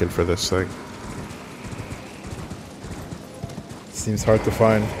spend looking for this thing. Seems hard to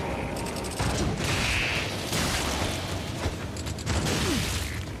find.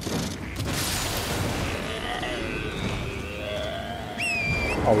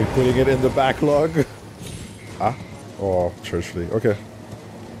 Are we putting it in the backlog? Ah? Oh, churchly. Okay.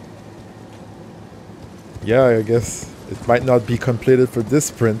 Yeah, I guess it might not be completed for this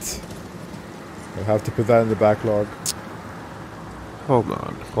sprint. I'll have to put that in the backlog. Hold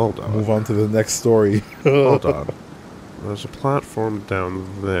on. Hold on. Move on to the next story. Hold on. There's a platform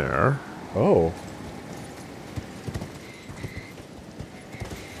down there. Oh.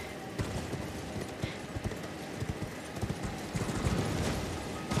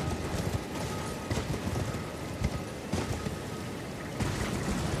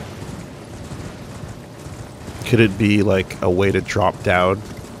 Could it be like a way to drop down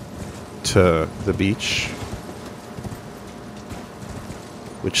to the beach?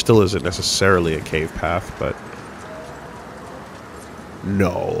 Which still isn't necessarily a cave path, but...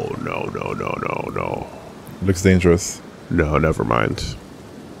 No. Looks dangerous. No, never mind.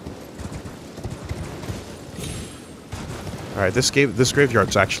 Alright, this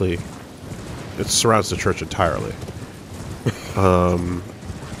graveyard's actually... It surrounds the church entirely.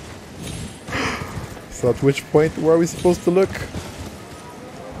 So at which point were we supposed to look?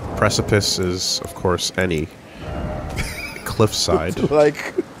 Precipice is, of course, any cliffside.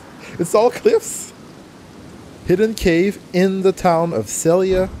 Like, it's all cliffs. Hidden cave in the town of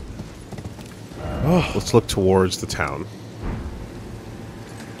Celia. Oh. Let's look towards the town.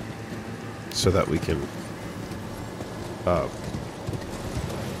 So that we can...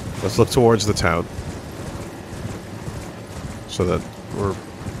 let's look towards the town. So that we're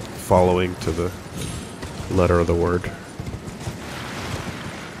following to the letter of the word.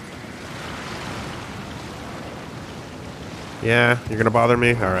 Yeah, you're gonna bother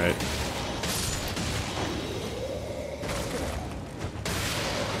me? Alright.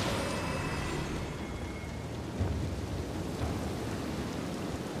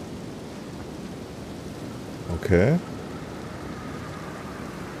 Okay.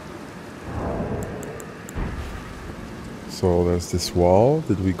 So there's this wall.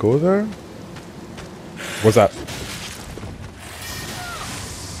 Did we go there? What's that?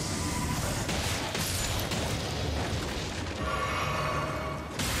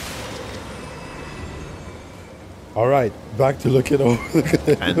 All right, back to looking over.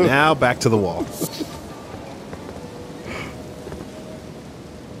 And now back to the wall.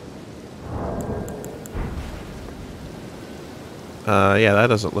 Yeah, that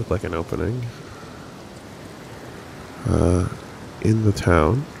doesn't look like an opening. In the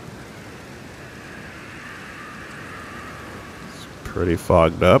town. It's pretty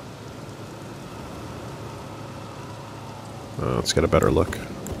fogged up. Let's get a better look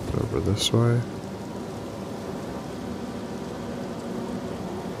over this way.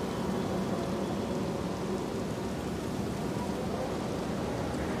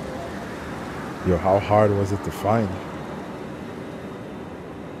 Yo, how hard was it to find?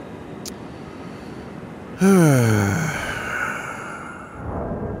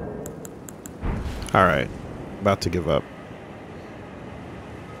 Alright. About to give up.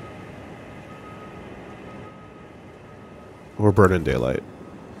 We're burning daylight.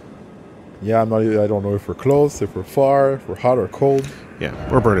 Yeah, I don't know if we're close, if we're far, if we're hot or cold. Yeah,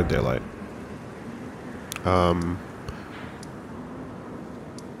 we're burning daylight.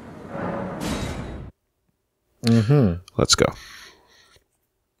 Let's go.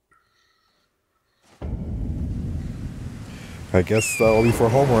 I guess that'll be for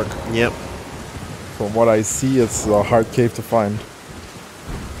homework. Yep. From what I see, it's a hard cave to find.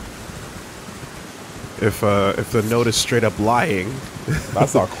 If the note is straight up lying,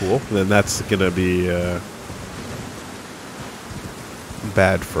 That's not cool. then that's gonna be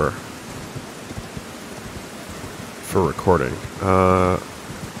bad for recording. All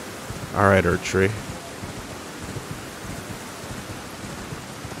right, Erdtree.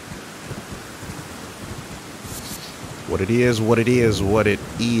 What it is, what it is, what it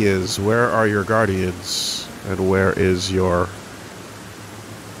is. Where are your guardians? And where is your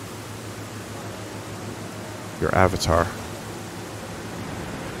avatar?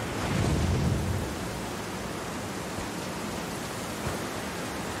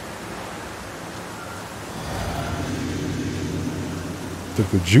 Took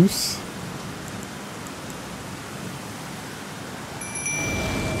the juice.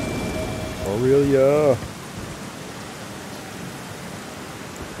 Aurelia.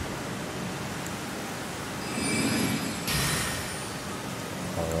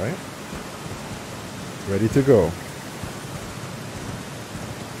 All right. Ready to go.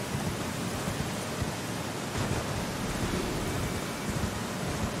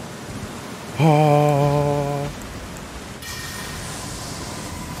 Oh.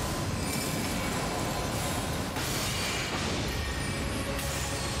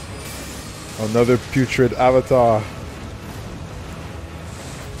 Another putrid avatar.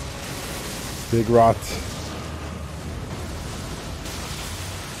 Big rot.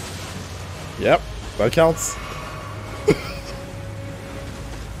 Yep, that counts.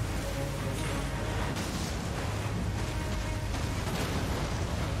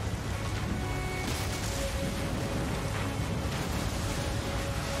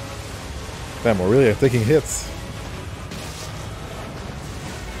 Damn, Aurelia taking hits.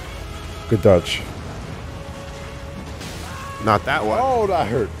 Good dodge. Not that one. Oh, that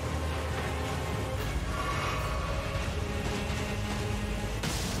hurt.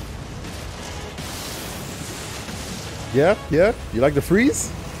 Yeah, yeah. You like the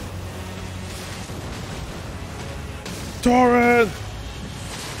freeze? Torrent!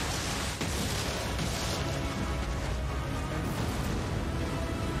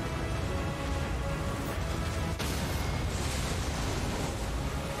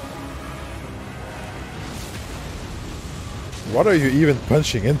 What are you even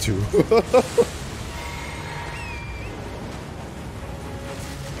punching into?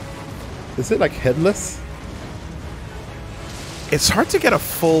 Is it like headless? It's hard to get a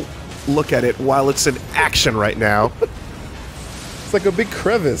full look at it while it's in action right now. It's like a big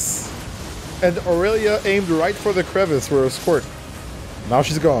crevice. And Aurelia aimed right for the crevice for a squirt. Now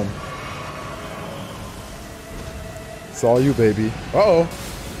she's gone. It's all you, baby. Uh-oh.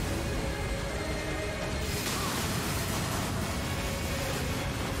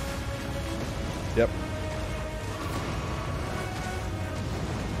 Yep.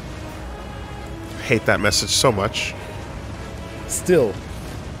 Hate that message so much. Still.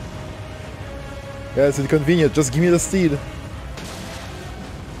 Yeah, it's inconvenient. Just give me the steed.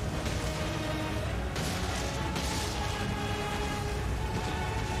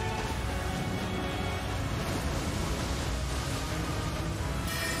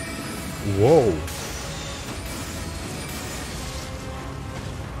 Whoa.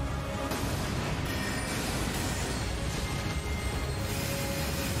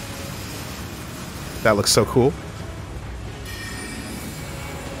 That looks so cool.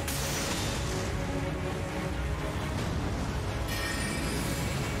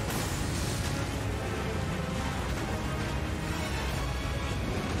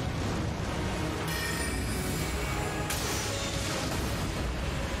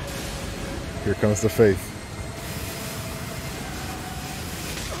 Here comes the faith.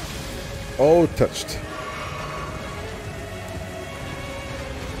 Oh, touched.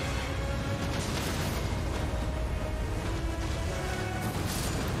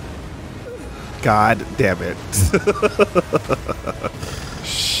 God damn it.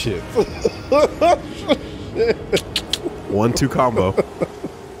 Shit. 1-2 combo.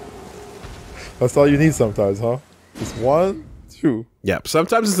 That's all you need sometimes, huh? Just 1, 2. Yep.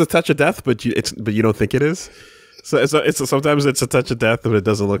 Sometimes it's a touch of death, but you don't think it is. So sometimes it's a touch of death, but it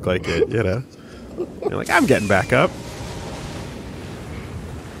doesn't look like it. You know. You're like, I'm getting back up.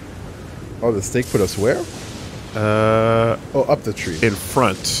 Oh, the stake put us where? Oh, up the tree. In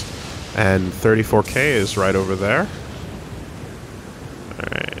front. And 34K is right over there.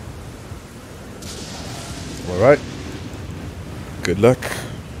 Alright. Alright. Good luck.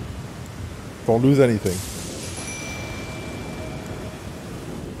 Don't lose anything.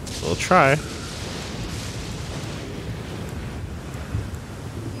 We'll try.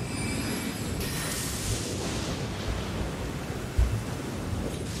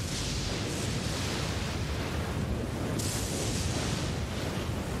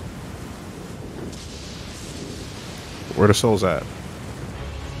 Where the soul's at?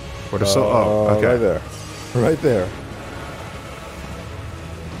 Where the soul? Oh, okay. Right there. Right there.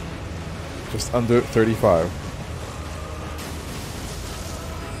 Just under 35.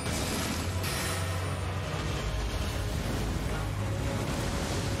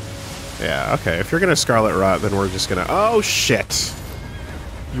 Yeah, okay. If you're gonna Scarlet Rot, then we're just gonna... Oh, shit!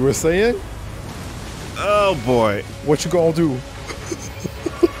 You were saying? Oh, boy. What you gonna do?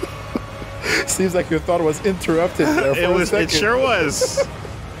 Seems like your thought was interrupted there for a second. It sure was.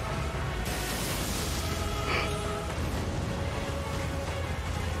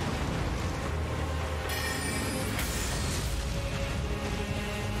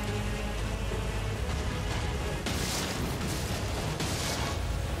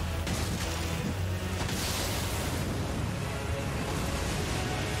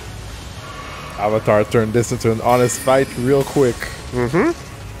 Avatar turned this into an honest fight real quick. Mm-hmm.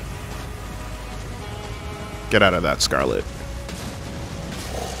 Get out of that, Scarlet.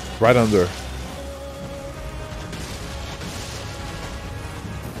 Right under.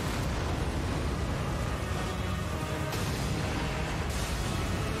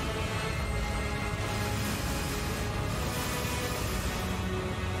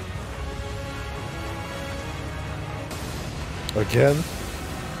 Again?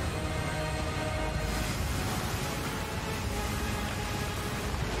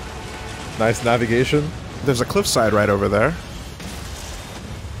 Nice navigation. There's a cliffside right over there.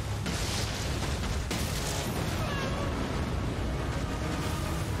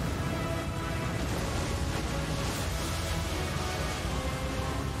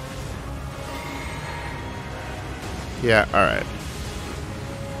 Yeah, alright.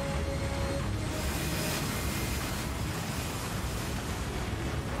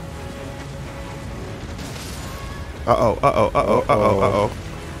 Uh-oh, uh-oh, uh-oh, uh-oh, uh-oh.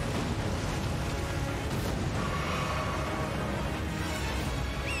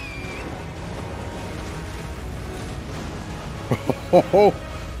 Oh,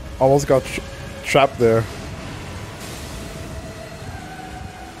 almost got trapped there.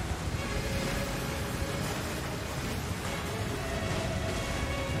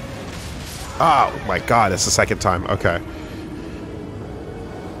 Oh my god, it's the second time. Okay.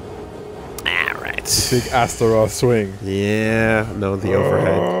 Alright. Big Astaroth swing. Yeah, no, the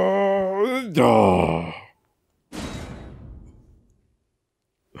overhead.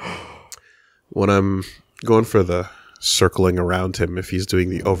 When I'm going for the circling around him, if he's doing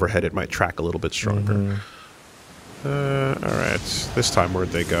the overhead, it might track a little bit stronger. Alright. This time, where'd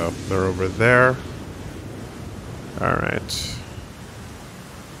they go? They're over there. Alright.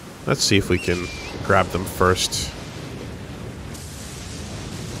 Let's see if we can grab them first.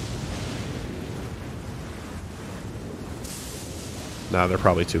 Nah, they're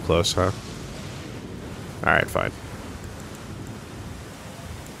probably too close, huh? Alright, fine.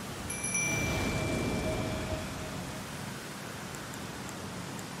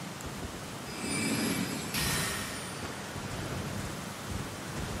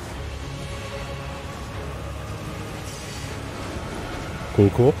 Cool,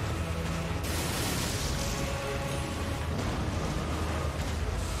 cool.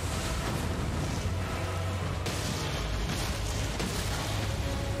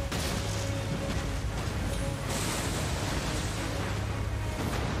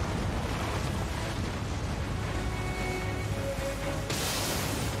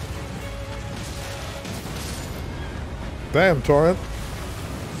 Damn, Torrent.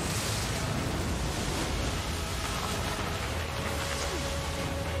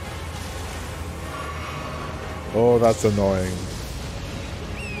 Oh, that's annoying.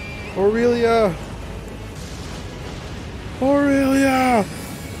 Aurelia! Aurelia!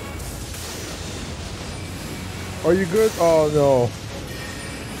 Are you good? Oh no.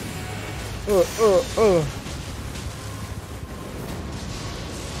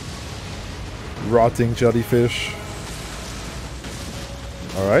 Rotting jellyfish.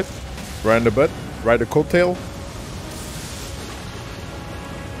 Alright. Right in the butt. Right the coattail.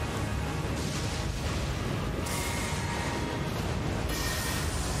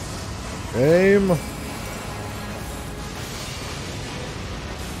 Aim.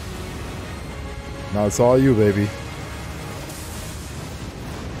 Now it's all you, baby.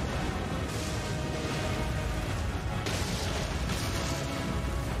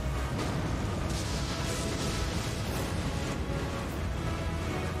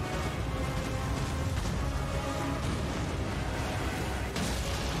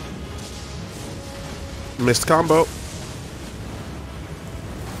 Missed combo.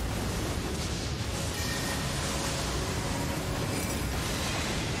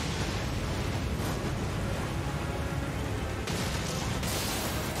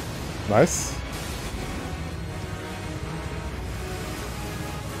 Nice.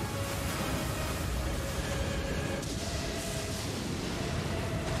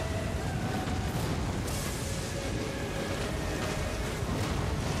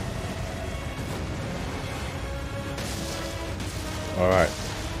 All right.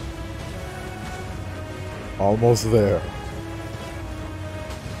 Almost there.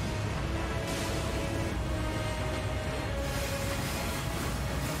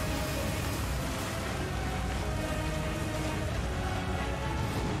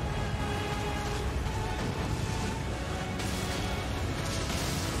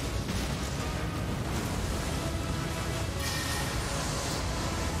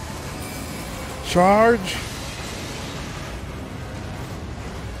 Charge.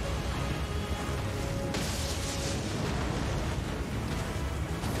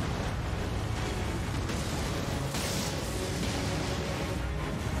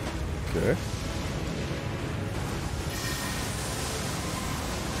 Okay.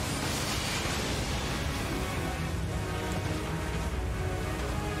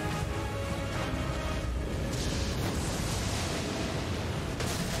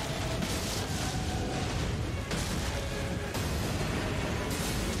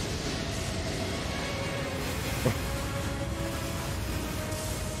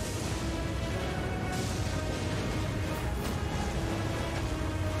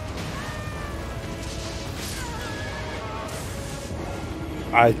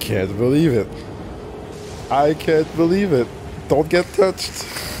 I can't believe it. I can't believe it. Don't get touched.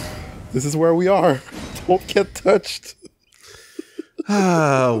 This is where we are. Don't get touched.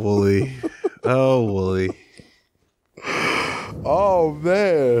 Ah, Wooly. Oh, Wooly. Oh,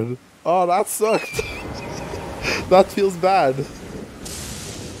 man. Oh, that sucked. That feels bad.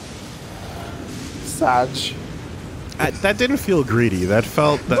 Sag. That didn't feel greedy. That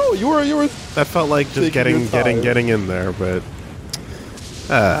felt No, you were that felt like just getting in there, but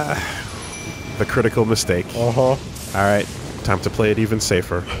the critical mistake. Uh-huh. All right, time to play it even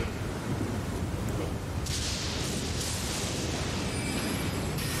safer.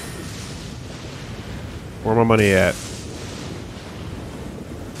 Where my money at?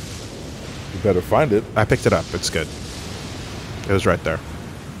 You better find it. I picked it up. It's good. It was right there.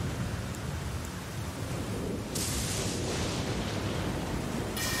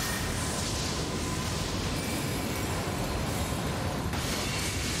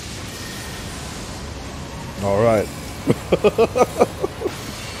 All right.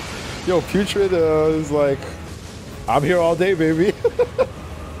 Yo, Putrid is like, I'm here all day, baby.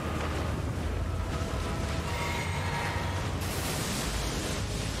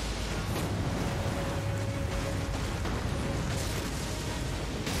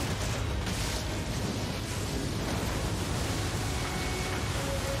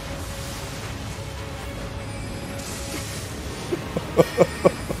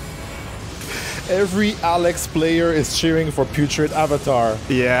 Every Alex player is cheering for Putrid Avatar.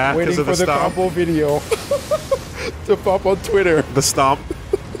 Yeah, waiting for the combo video to pop on Twitter. The stomp.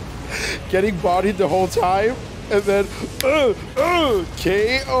 Getting bodied the whole time, and then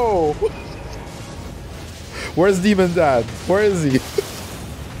KO. Where's Demon Dad? Where is he?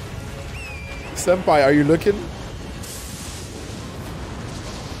 Senpai, are you looking?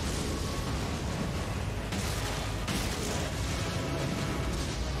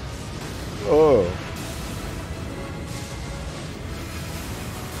 Oh.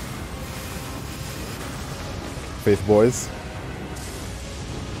 Faith boys.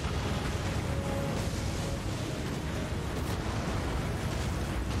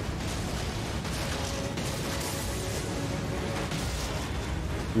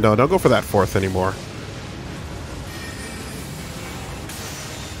 No, don't go for that fourth anymore.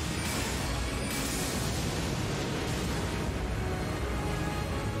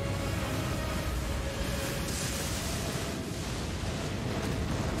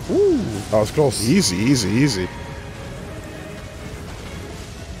 Ooh, that was close. Easy, easy, easy.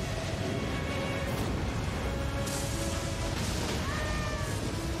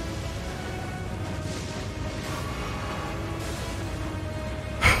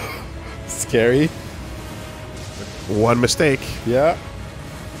 Scary. One mistake. Yeah.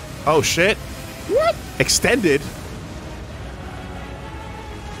 Oh, shit. What? Extended.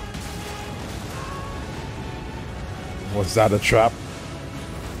 Was that a trap?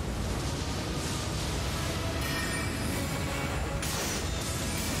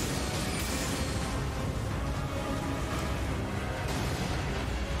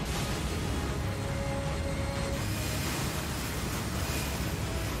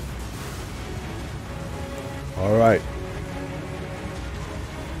 All right.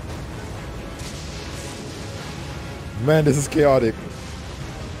 Man, this is chaotic.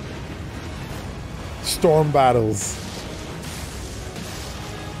 Storm battles.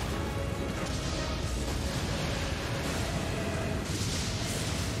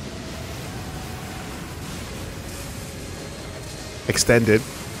 Extended.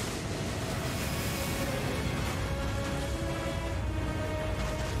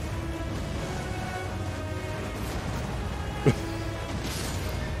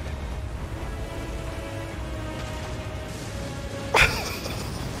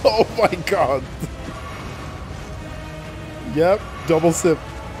 Oh my god. Yep, double sip.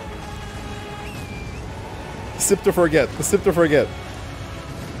 Sip to forget. The sip to forget.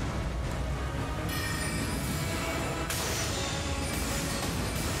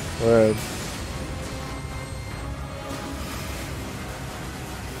 Alright.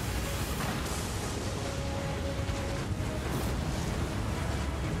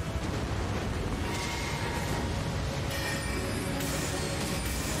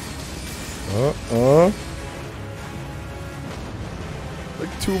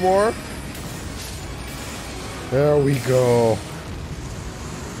 Like two more. There we go.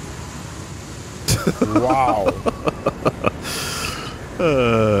 Wow.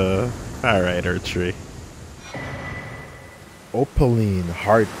 All right, Archery. Opaline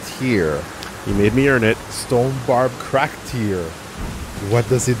Heart Tier. You made me earn it. Stone Barb Crack Tier. What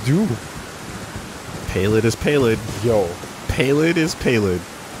does it do? Palid is Palid. Yo, Palid is Palid.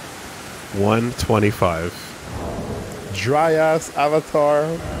 125. Dry ass avatar,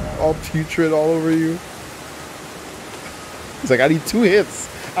 all putrid all over you. He's like, I need 2 hits.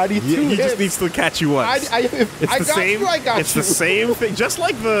 I need 2 hits. He just needs to catch you once. I got you. It's the same thing, just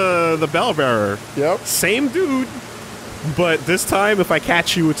like the bell bearer. Yep. Same dude, but this time if I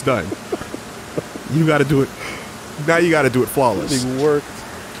catch you, it's done. You got to do it. Now you got to do it flawless. It worked.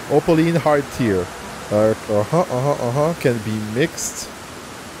 Opaline hard tier. Can be mixed,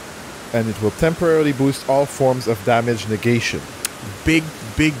 and it will temporarily boost all forms of damage negation. Big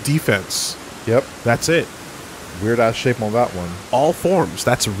defense. Yep. That's it. Weird ass shape on that one. All forms.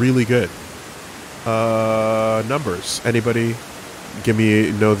 That's really good. Numbers. Anybody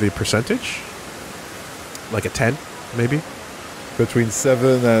know the percentage? Like a 10, maybe? Between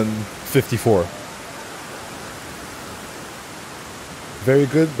 7 and 54. Very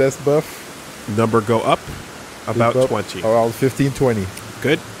good. Best buff. Number go up about Big buff, 20. Around 15, 20.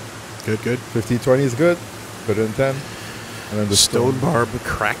 Good. 15, 20 is good. Better than 10. And then the Stone Barb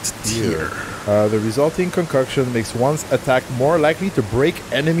cracked tier. The resulting concoction makes one's attack more likely to break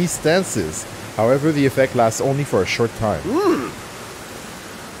enemy stances. However, the effect lasts only for a short time.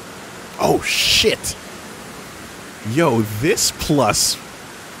 Oh, shit. Yo, this plus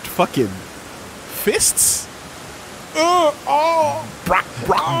fucking fists? Brock,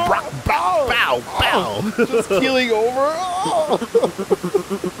 bow. Just keeling over.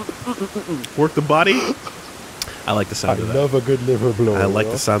 Work the body. I like the sound of that. I love a good liver blow. I like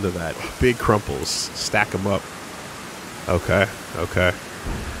the sound of that. Big crumples. Stack them up. Okay.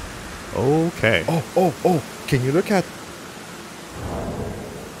 Oh. Can you look at...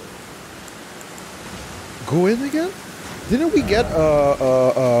 Go in again? Didn't we get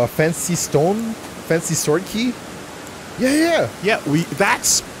a fancy sword key? Yeah. Yeah,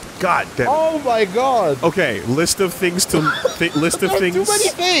 that's... God damn it. Oh my god. Okay, list of things. Too many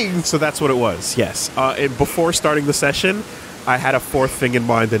things. So that's what it was, yes. And before starting the session, I had a 4th thing in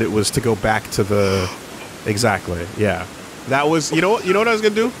mind, and it was to go back to the... Exactly, yeah. That was... You know what I was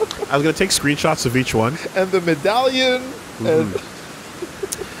going to do? I was going to take screenshots of each one. And the medallion. And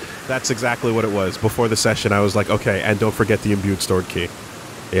that's exactly what it was. Before the session, I was like, okay, and don't forget the imbued sword key.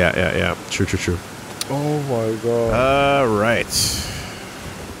 Yeah. True. Oh my god. Alright.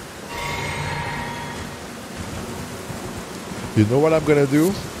 You know what I'm gonna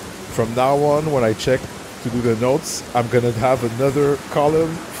do? From now on, when I check to do the notes, I'm gonna have another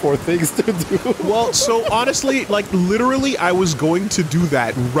column for things to do. Well, so honestly, like literally, I was going to do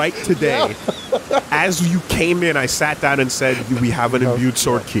that right today. Yeah. As you came in, I sat down and said, we have an imbued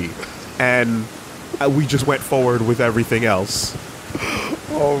sword key. And we just went forward with everything else.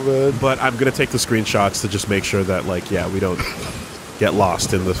 Oh, man. But I'm gonna take the screenshots to just make sure that, like, yeah, we don't get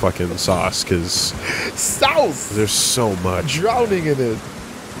lost in the fucking sauce, because there's so much. Drowning in it.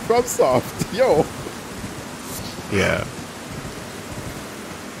 From soft. Yo. Yeah.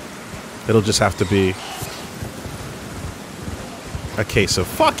 It'll just have to be a case of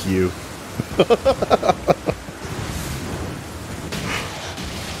fuck you.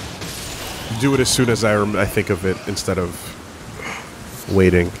 Do it as soon as I think of it instead of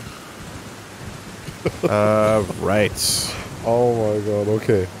waiting. Right. Oh my god,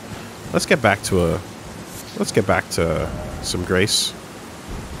 okay. Let's get back to some grace.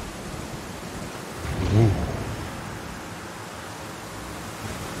 Ooh.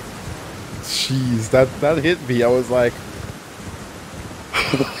 Jeez, that hit me. I was like...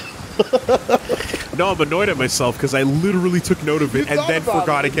 No, I'm annoyed at myself because I literally took note of it and then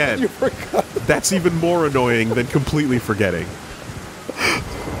forgot again. You forgot. That's even more annoying than completely forgetting.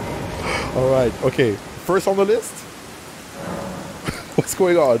 Alright, okay. First on the list? What's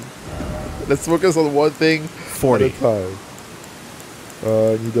going on? Let's focus on one thing 40. at a time.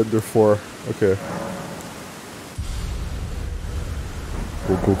 I need under 4. Okay.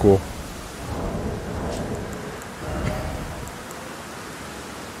 Cool.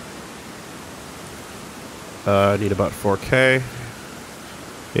 I need about 4K.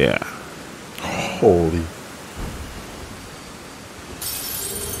 Yeah. Holy.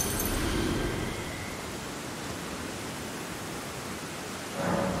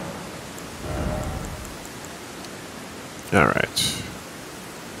 All right.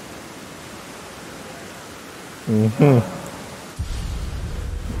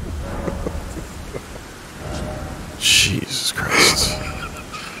 Jesus Christ.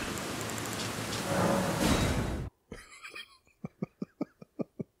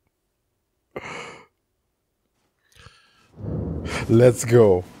 Let's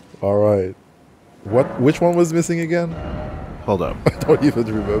go. All right. Which one was missing again? Hold up. I don't even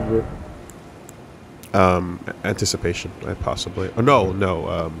remember. Anticipation, possibly. Oh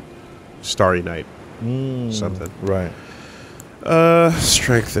no. Starry Night, something. Right.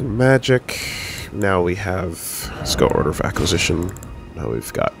 Strength and magic. Now we have. Let's go order of acquisition. Now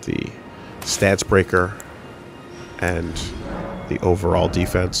we've got the stats breaker and the overall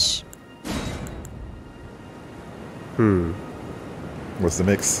defense. What's the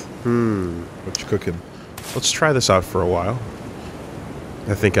mix? What you cooking? Let's try this out for a while.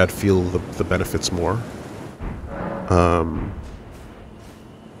 I think I'd feel the benefits more. On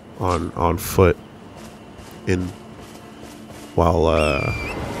foot, while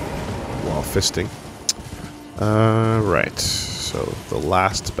fisting. Right. So the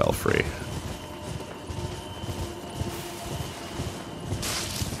last belfry.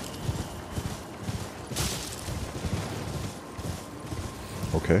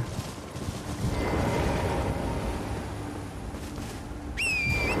 Okay.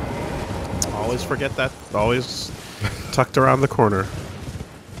 Always forget that. Always tucked around the corner.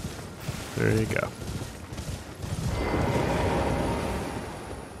 There you go.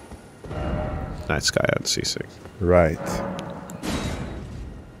 Night sky unceasing. Right.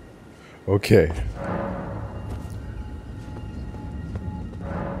 Okay.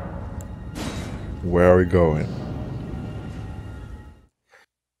 Where are we going?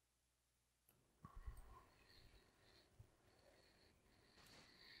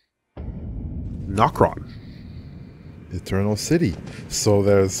 Nokron. Eternal City. So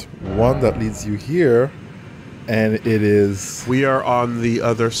there's one that leads you here, and it is We are on the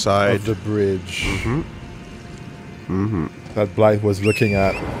other side. of the bridge that Blythe was looking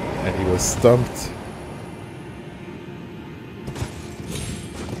at, and he was stumped.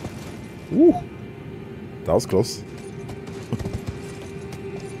 Ooh, that was close.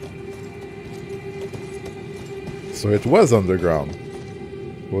 So it was underground.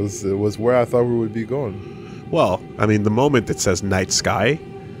 It was where I thought we would be going. Well, I mean, the moment it says night sky,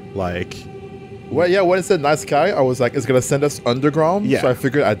 like, Well, yeah, when it said night sky, I was like, it's gonna send us underground. Yeah. So I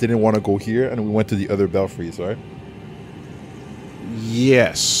figured I didn't want to go here, and we went to the other belfries, right?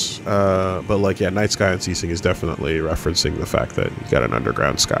 yes. But like, yeah, night sky unceasing is definitely referencing the fact that you got an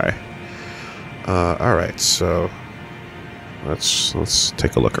underground sky. All right, so let's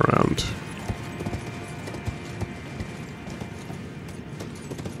take a look around.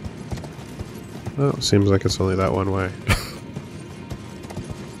 Well, seems like it's only that one way.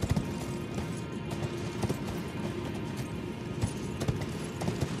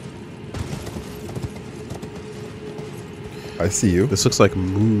 I see you. This looks like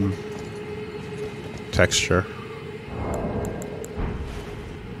moon texture.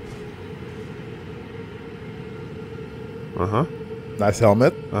 Uh-huh. Nice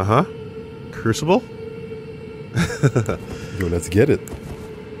helmet. Uh-huh. Crucible? Yo, let's get it.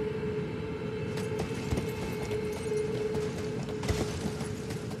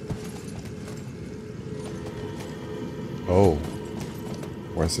 Oh.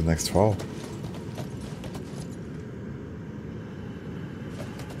 Where's the next fall?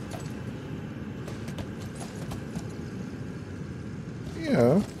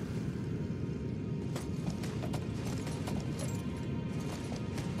 Yeah.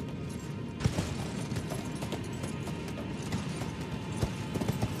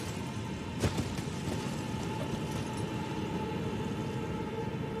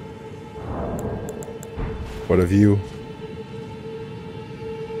 What a view.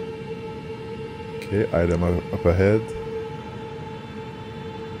 Okay, item up ahead.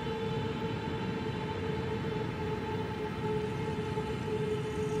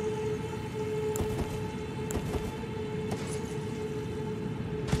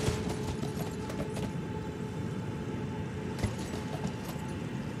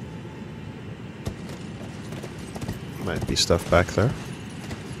 Might be stuff back there.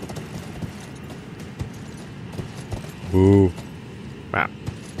 Boo. Wow.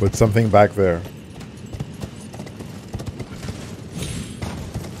 Put something back there.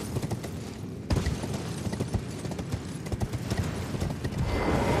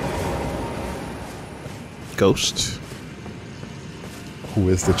 Ghost. Who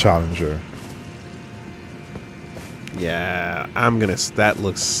is the challenger? Yeah, I'm gonna. That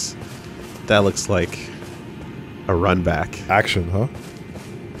looks like a run back. Action, huh?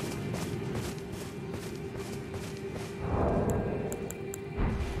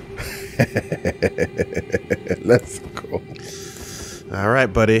 Let's go. All right,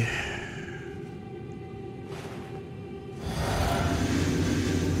 buddy.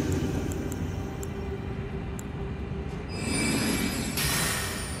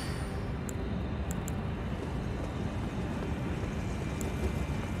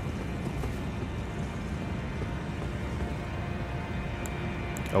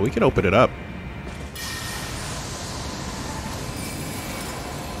 Oh, we can open it up.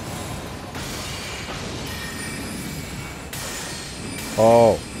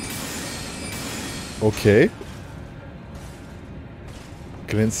 Oh. Okay.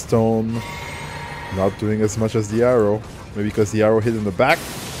 Glintstone not doing as much as the arrow. Maybe because the arrow hit in the back.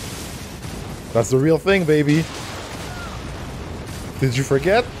 That's the real thing, baby. Did you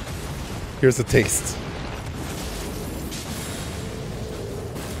forget? Here's a taste.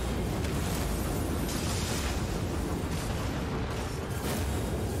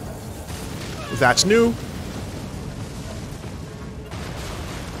 That's new.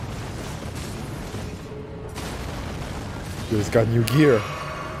 It's got new gear.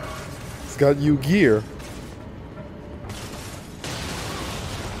 It's got new gear.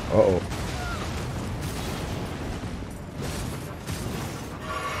 Uh-oh.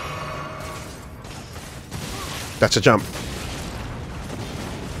 That's a jump.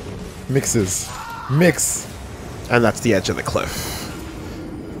 Mixes. Mix. And that's the edge of the cliff.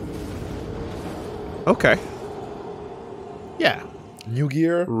 Okay. Yeah. New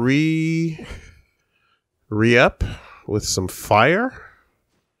gear. Re-up with some fire.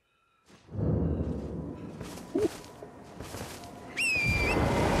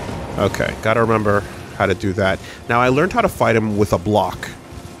 Okay, gotta remember how to do that. Now, I learned how to fight him with a block.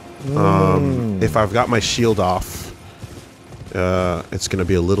 If I've got my shield off, it's gonna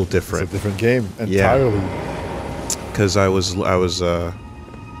be a little different. It's a different game entirely. Because I was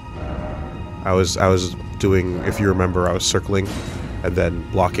doing, if you remember, I was circling and then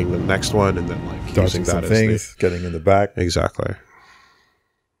blocking the next one and then like dodging some things, getting in the back. Exactly.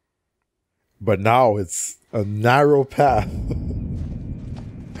 But now it's a narrow path.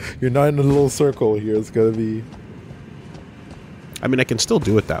 You're not in a little circle here. It's gonna be. I mean, I can still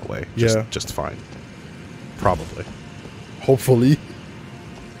do it that way. Just fine. Probably. Hopefully.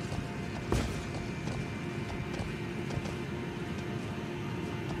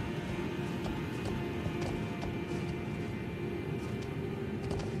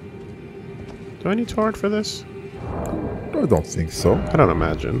 Do I need torrent for this? I don't think so. I don't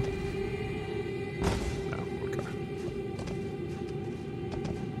imagine. No, okay.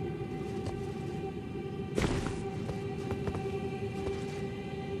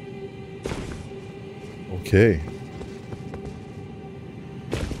 Okay.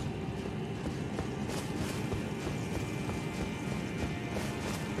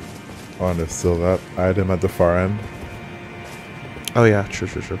 Oh, and there's still that item at the far end. Oh yeah,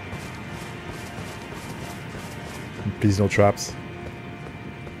 true. Please no traps.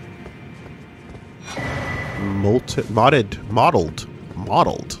 Modeled.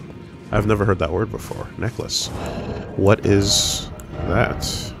 I've never heard that word before. Necklace. What is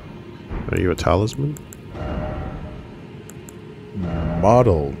that? Are you a talisman?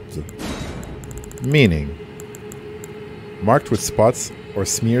 Mottled. Meaning, marked with spots or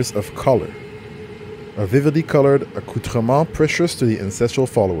smears of color. A vividly colored accoutrement precious to the ancestral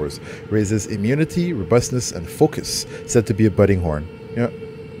followers. Raises immunity, robustness, and focus. Said to be a budding horn. Yeah.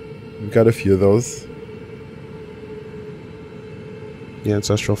 We've got a few of those. The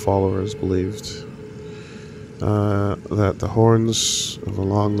ancestral followers believed that the horns of a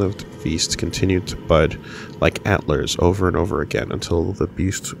long-lived beast continued to bud like antlers over and over again until the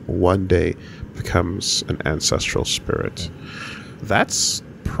beast one day becomes an ancestral spirit. That's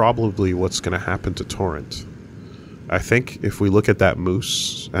probably what's going to happen to Torrent. I think if we look at that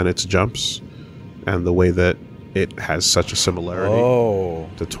moose and its jumps and the way that it has such a similarity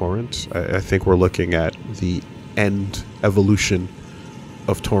to Torrent, I think we're looking at the end evolution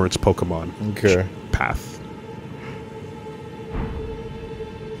of Torrent's Pokemon path.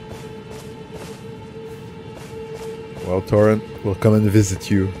 Well, Torrent, we'll come and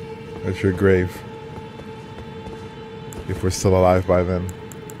visit you at your grave. If we're still alive by then.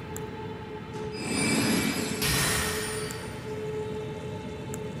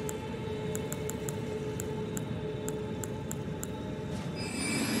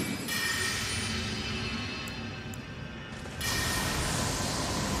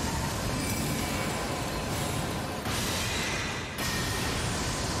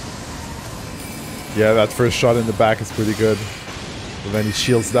 Yeah, that first shot in the back is pretty good. And then he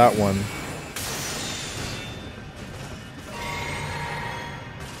shields that one.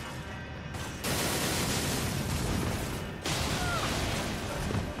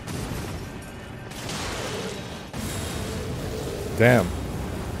 Damn.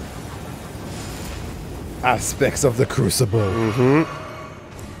 Aspects of the Crucible. Mm-hmm.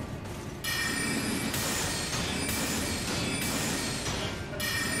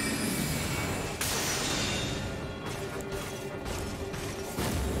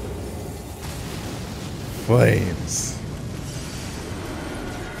 flames.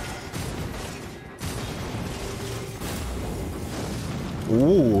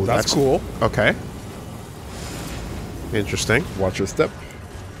 Ooh, That's cool. Okay. Interesting. Watch your step.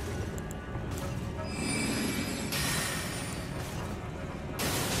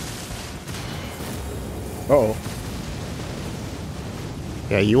 Uh-oh.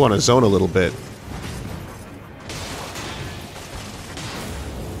 Yeah, you want to zone a little bit.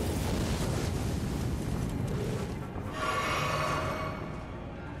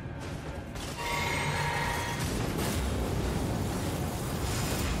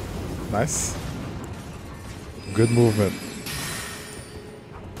 Nice. Good movement.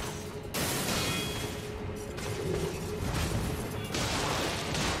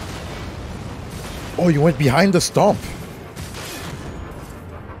 Oh, you went behind the stomp.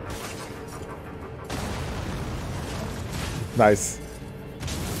 Nice.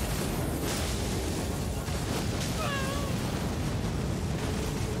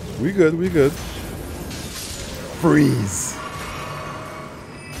 We good, we good. Freeze.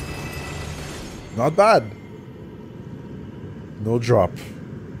 Not bad. No drop.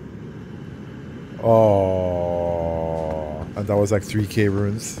 Oh. And that was like 3k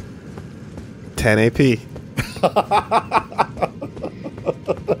runes. 10 AP.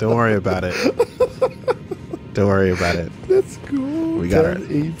 Don't worry about it. Don't worry about it. That's cool. We got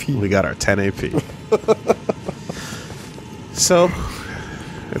 10 AP. We got our 10 AP. So,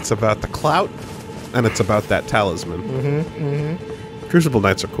 it's about the clout, and it's about that talisman. Crucible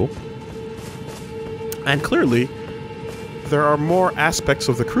Knights are cool. And clearly, there are more aspects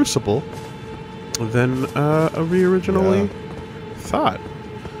of the Crucible than we originally thought.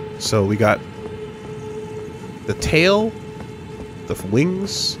 So we got the tail, the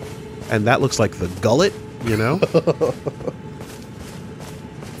wings, and that looks like the gullet, you know?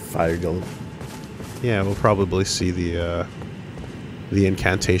 Fire gullet. Yeah, we'll probably see the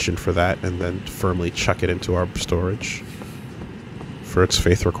incantation for that and then firmly chuck it into our storage for its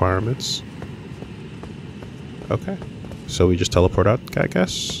faith requirements. Okay. So we just teleport out, I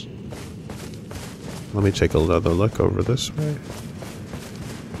guess? Let me take another look over this way.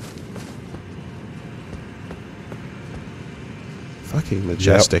 Fucking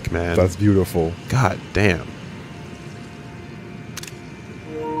majestic, man. That's beautiful. God damn.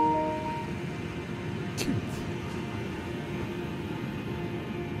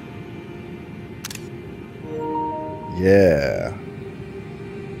 Yeah.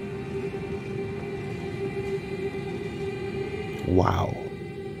 Wow.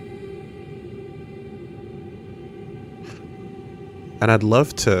 And I'd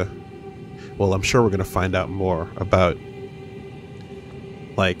love to... Well, I'm sure we're going to find out more about...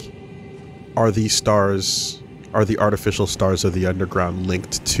 Like, are these stars... Are the artificial stars of the underground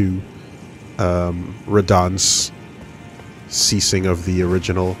linked to Radahn's ceasing of the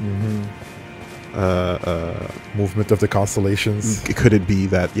original... movement of the constellations. Could it be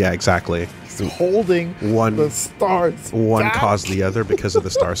that... Yeah, exactly. He's holding the stars. One back. caused the other because of the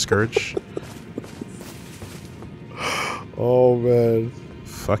Star Scourge. Oh, man.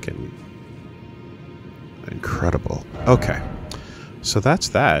 Fucking incredible. Okay. So that's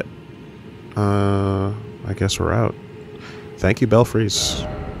that. I guess we're out. Thank you, Belfries.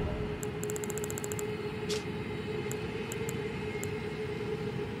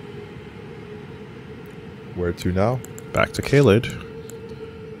 Where to now? Back to Kaled.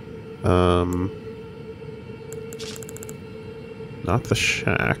 Not the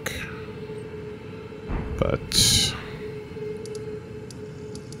shack. But...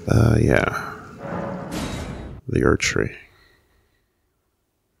 yeah. The Urchery.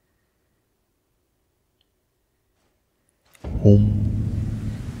 Home.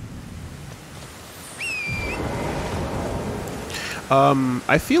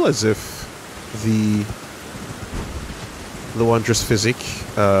 I feel as if the Wondrous Physique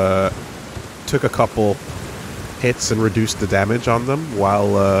took a couple hits and reduced the damage on them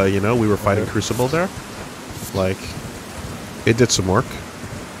while, you know, we were fighting Crucible there. Like, it did some work.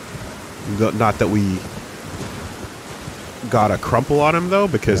 Not that we got a crumple on him, though,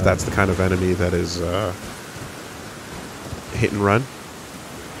 because that's the kind of enemy that is hit and run.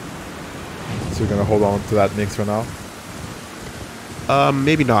 So you're going to hold on to that mix for now?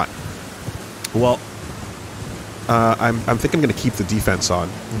 Maybe not. Well, I think I'm going to keep the defense on,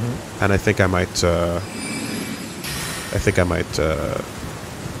 and I think I might.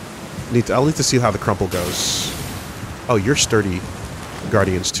 I'll need to see how the crumple goes. Oh, you're sturdy,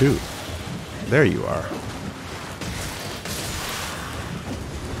 Guardians too. There you are.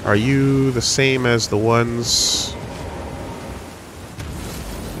 Are you the same as the ones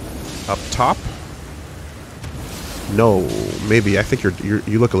up top? No, maybe. I think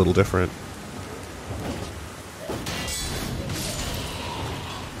you look a little different.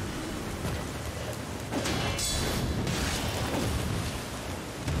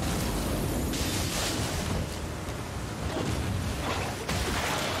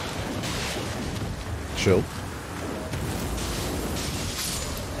 Chill.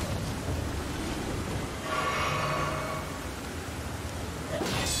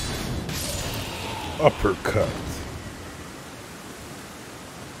 Uppercut.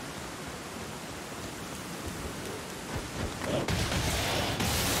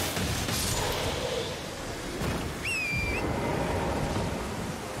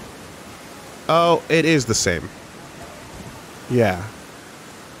 Oh, it is the same. Yeah.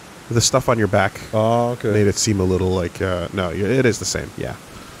 The stuff on your back Okay. made it seem a little like, no, it is the same. Yeah.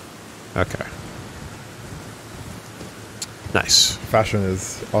 Okay. Nice. Fashion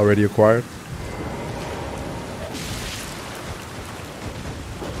is already acquired.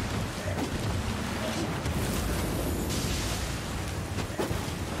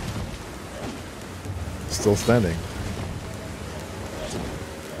 Still standing.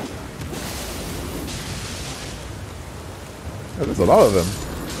 Yeah, there's a lot of them.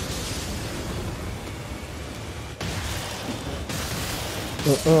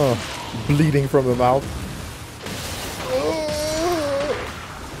 Bleeding from the mouth.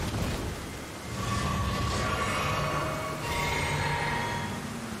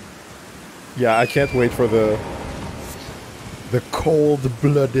 Yeah, I can't wait for the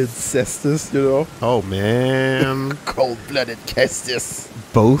cold-blooded cestus, you know? Oh, man. Cold-blooded cestus.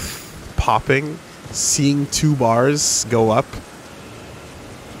 Both popping, seeing 2 bars go up.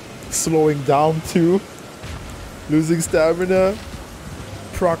 Slowing down too. Losing stamina.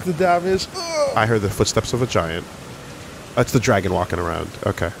 Proc the damage. Ugh. I heard the footsteps of a giant. That's the dragon walking around.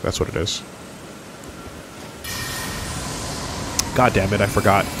 Okay, that's what it is. God damn it, I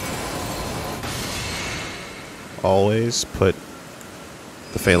forgot. Always put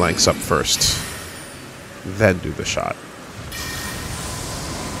the phalanx up first, then do the shot.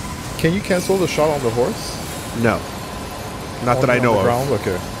 Can you cancel the shot on the horse? No. Not that I know of. Ground?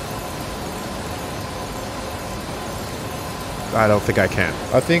 Okay. I don't think I can.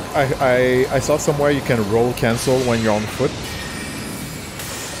 I think I saw somewhere you can roll cancel when you're on foot.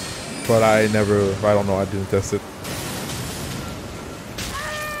 But I don't know, I didn't test it.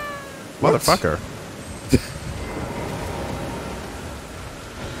 Motherfucker.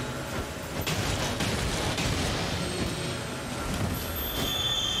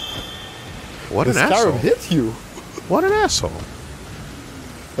 What The an asshole. scarab hit you. What an asshole.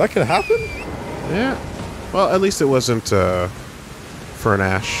 That can happen? Yeah. Well, at least it wasn't for an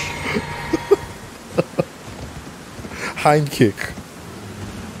ash. Hind kick.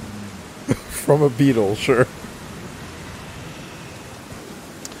 From a beetle, sure.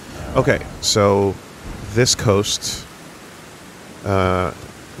 Okay, so this coast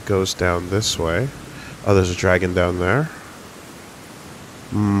goes down this way. Oh, there's a dragon down there.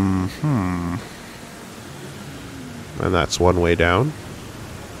 And that's one way down.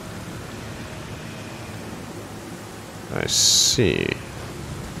 I see.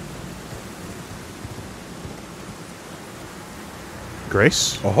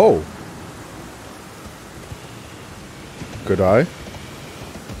 Grace? Oh. Good eye.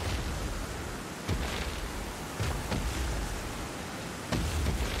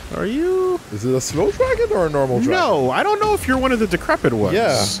 Are you? Is it a slow dragon or a normal dragon? No, I don't know if you're one of the decrepit ones.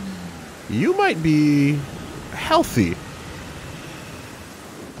 Yeah. You might be healthy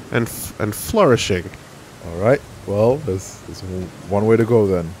and flourishing. All right. Well, there's one way to go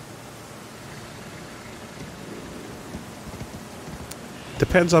then.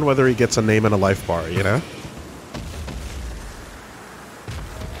 Depends on whether he gets a name and a life bar, you know?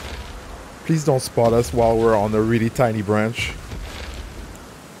 Please don't spot us while we're on a really tiny branch.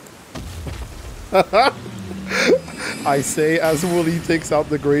 I say as Woolie takes out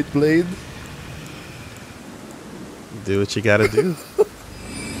the great blade. Do what you gotta do.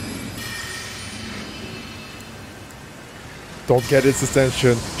 Don't get its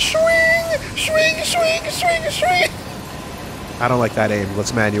attention. Swing! Swing! Swing! Swing! Swing! I don't like that aim.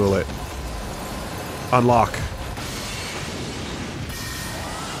 Let's manual it. Unlock.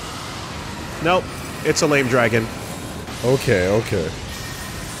 Nope. It's a lame dragon. Okay, okay.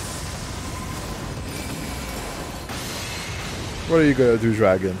 What are you gonna do,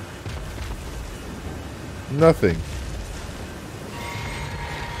 dragon? Nothing.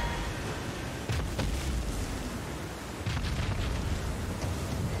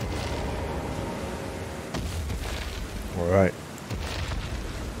 All right.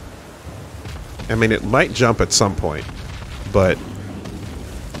 I mean, it might jump at some point, but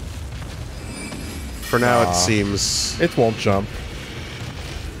for now it seems... It won't jump.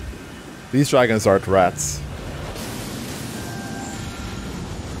 These dragons aren't rats.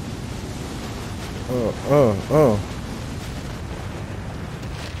 Oh.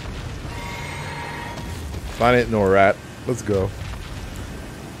 Mine ain't no rat. Let's go.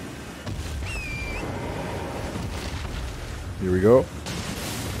 Here we go.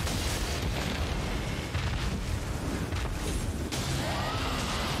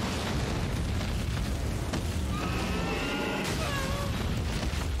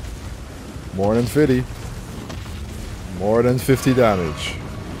 More than 50. More than 50 damage.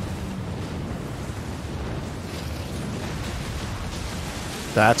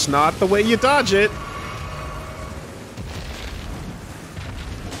 That's not the way you dodge it.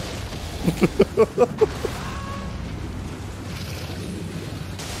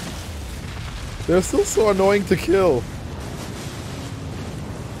 They're still so annoying to kill.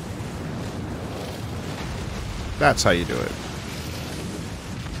 That's how you do it.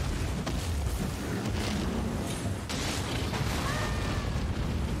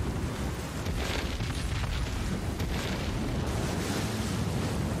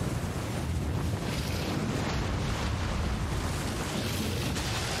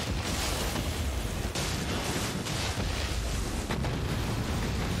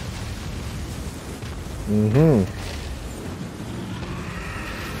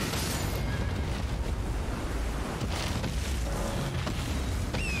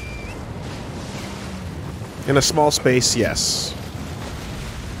 In a small space, yes.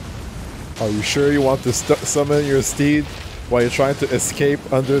 Are you sure you want to summon your steed while you're trying to escape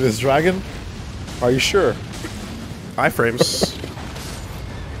under this dragon? Are you sure? Iframes.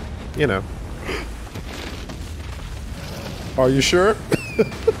 You know. Are you sure?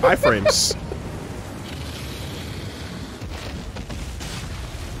 Iframes.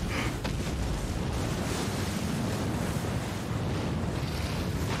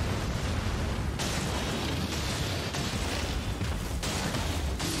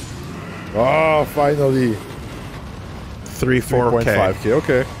 Oh, finally. 3.4K. 3.5K,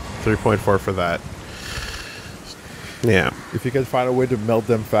 okay. 3.4 for that. Yeah. If you can find a way to melt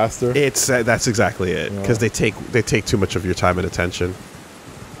them faster. It's that's exactly it. Because they take too much of your time and attention.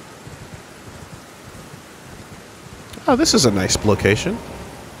 Oh, this is a nice location.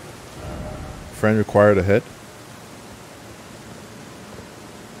 Friend required ahead.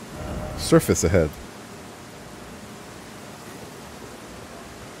 Surface ahead.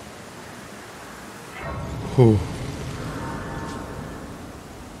 Whew.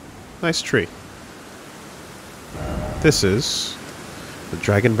 Nice tree. This is the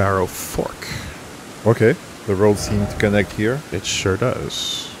Dragon Barrow Fork. Okay, the roads seem to connect here. It sure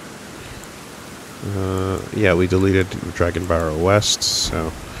does. Yeah, we deleted Dragon Barrow West,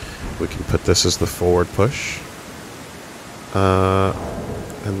 so we can put this as the forward push.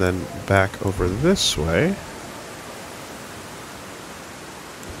 And then back over this way.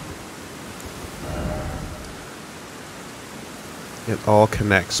 It all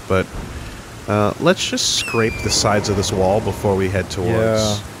connects, but let's just scrape the sides of this wall before we head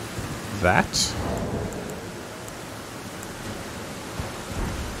towards that.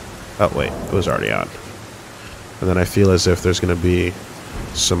 Oh, wait, it was already on. And then I feel as if there's going to be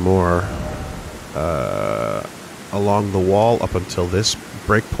some more along the wall up until this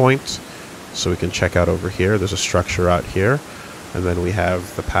breakpoint. So we can check out over here. There's a structure out here. And then we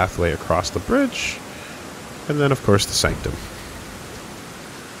have the pathway across the bridge. And then, of course, the sanctum.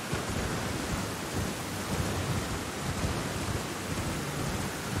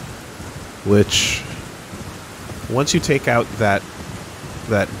 Which, once you take out that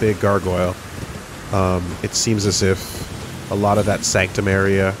big gargoyle, it seems as if a lot of that sanctum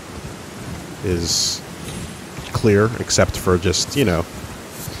area is clear, except for just, you know,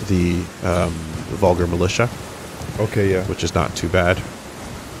 the vulgar militia. Okay, yeah. Which is not too bad.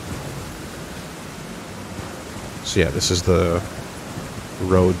 So yeah, this is the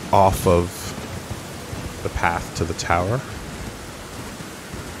road off of the path to the tower.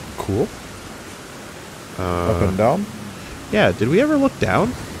 Cool. Up and down? Yeah, did we ever look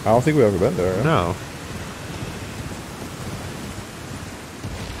down? I don't think we've ever been there. No.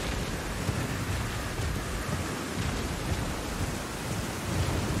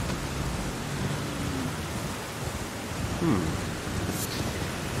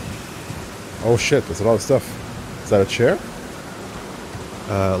 Oh shit, there's a lot of stuff. Is that a chair?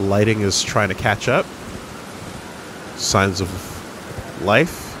 Lighting is trying to catch up. Signs of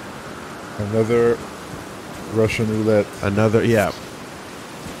life. Another Russian roulette. Another, yeah.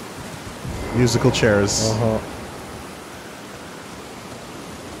 Musical chairs.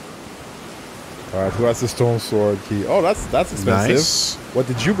 Alright, who has the stone sword key? Oh, that's expensive. Nice. What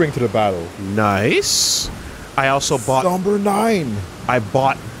did you bring to the battle? Nice. I also bought... Number 9. I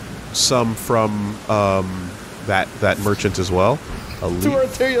bought some from that merchant as well. A leaf. 2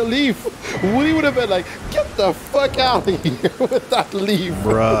 arterial leaf. Woolie would have been like, get the fuck out of here with that leaf.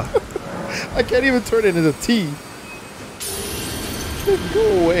 Bruh. I can't even turn it into tea.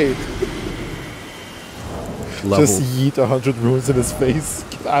 Go away. Level, Just yeet 100 runes in his face.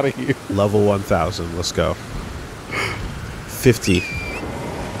 Get out of here. level 1000. Let's go. 50.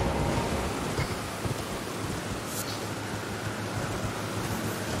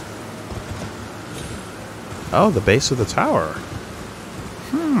 Oh, the base of the tower.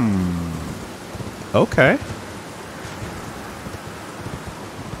 Okay.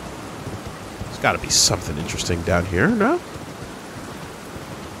 There's got to be something interesting down here, no?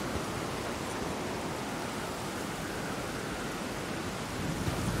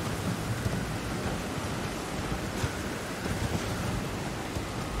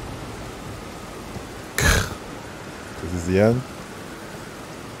 This is the end.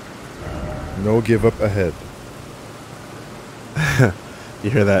 No give up ahead. You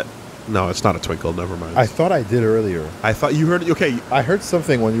hear that? No, it's not a twinkle. Never mind. I thought I did earlier. I thought you heard it. Okay. I heard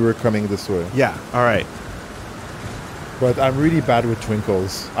something when you were coming this way. Yeah. All right. But I'm really bad with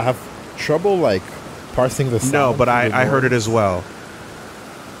twinkles. I have trouble like parsing the sound. No, but to the I heard noise. it as well.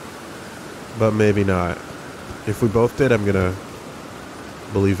 But maybe not. If we both did, I'm gonna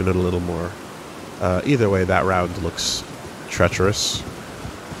believe in it a little more. Either way, that round looks treacherous.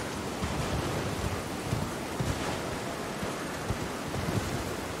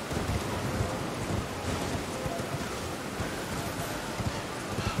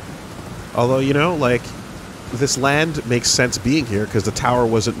 Although, you know, like, this land makes sense being here because the tower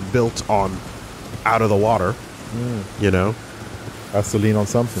wasn't built on out of the water, you know? Has to lean on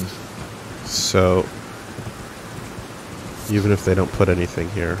something. So, even if they don't put anything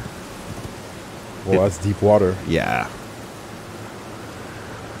here. Well, that's deep water. Yeah.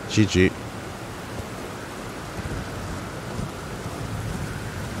 GG.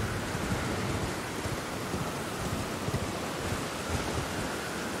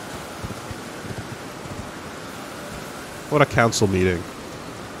 What a council meeting.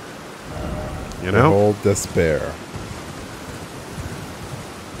 You know? Old despair.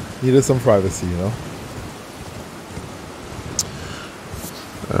 Needed some privacy, you know?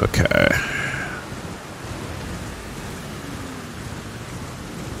 Okay.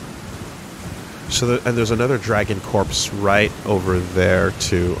 So, and there's another dragon corpse right over there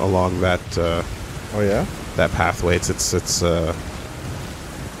too, along that Oh yeah? that pathway. It's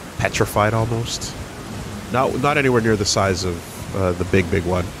petrified almost. Not anywhere near the size of the big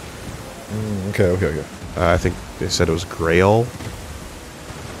one. Okay. I think they said it was Grail.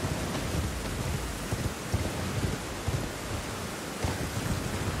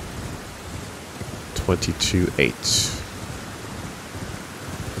 $22,800.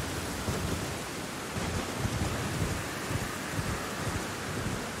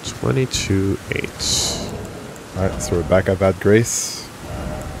 $22,800. Alright, so we're back at that grace.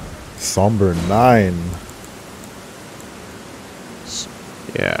 Somber 9.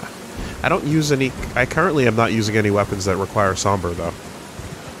 Yeah. I don't use any... I currently am not using any weapons that require Somber, though.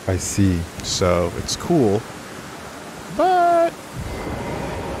 I see. So, it's cool. But...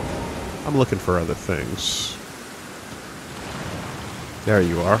 I'm looking for other things. There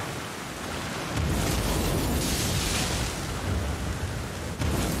you are.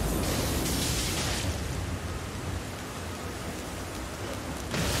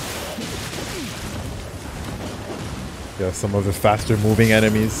 Yeah, some of the faster moving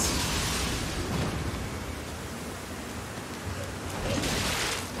enemies.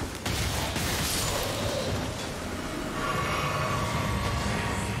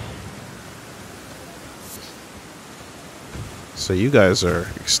 So you guys are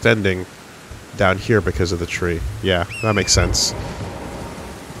extending down here because of the tree. Yeah, that makes sense.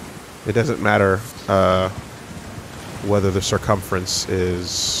 It doesn't matter whether the circumference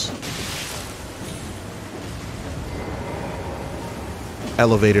is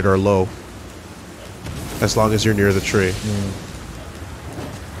elevated or low, as long as you're near the tree.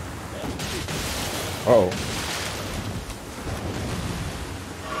 Uh-oh.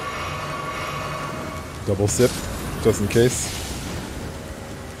 Double sip, just in case.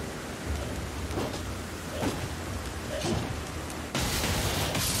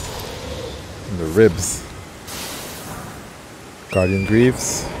 And the ribs. Guardian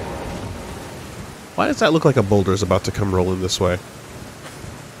Greaves. Why does that look like a boulder is about to come rolling this way?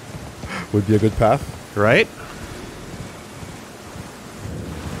 would be a good path. Right?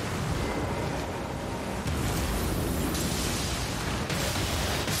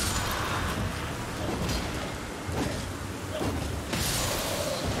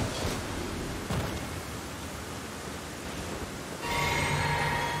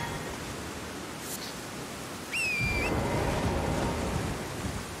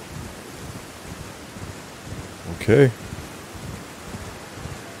 Okay.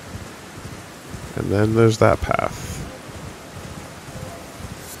 And then there's that path.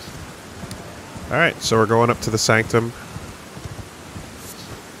 Alright, so we're going up to the sanctum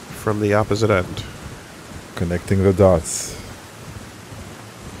from the opposite end. Connecting the dots.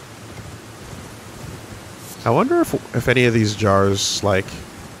 I wonder if any of these jars, like,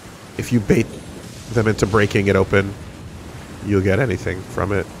 if you bait them into breaking it open, you'll get anything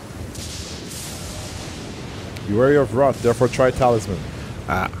from it. Be wary of rot, therefore try talisman.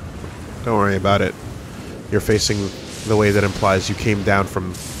 Ah, don't worry about it. You're facing the way that implies you came down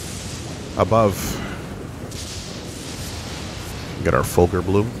from above. Get our Fulgur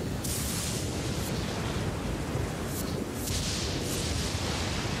Bloom.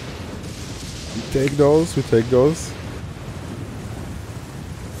 We take those, we take those.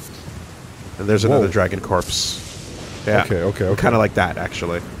 And there's Whoa. another dragon corpse. Yeah. Okay. Kind of like that,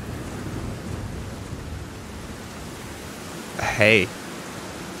 actually. Hey.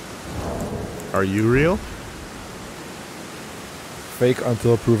 Are you real? Fake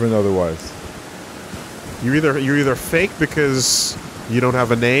until proven otherwise. You're either fake because you don't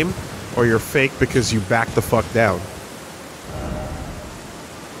have a name, or you're fake because you back the fuck down.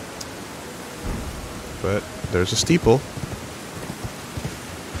 But there's a steeple.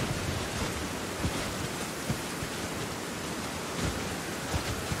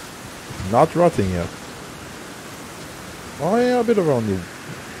 Not rotting yet. Oh yeah, a bit of on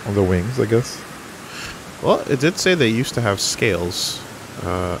the wings, I guess. Well, it did say they used to have scales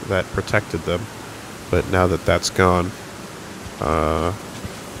that protected them, but now that that's gone,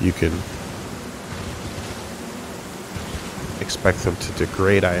 you can expect them to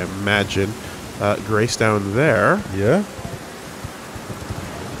degrade, I imagine. Grace down there. Yeah.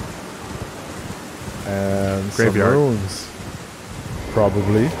 And Graveyard. some runes.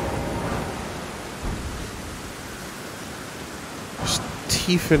 Probably. Just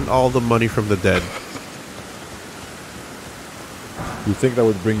teething all the money from the dead. You think that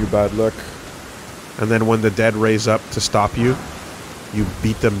would bring you bad luck? And then when the dead raise up to stop you, you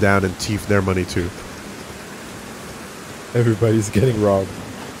beat them down and teeth their money too. Everybody's getting robbed.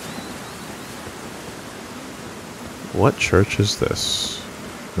 What church is this?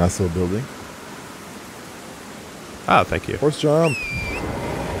 Nassau building. Ah, thank you. Horse jump.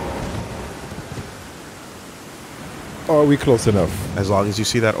 Are we close enough? As long as you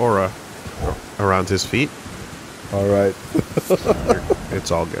see that aura around his feet, All right.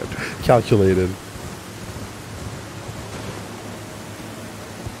 it's all good. Calculated.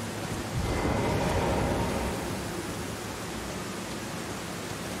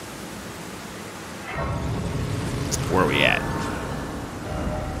 Where are we at?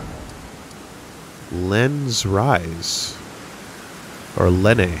 Len's Rise. Or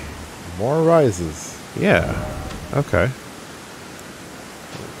Lene. More rises. Yeah. Okay.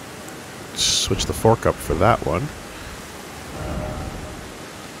 Switch the fork up for that one.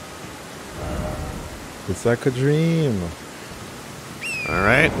 It's like a dream.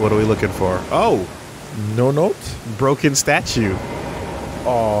 Alright, what are we looking for? Oh! No note? Broken statue.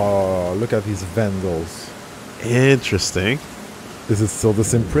 Oh, look at these vandals. Interesting. Is it still the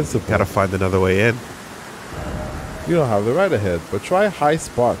same principle? Gotta find another way in. You don't have the right ahead, but try high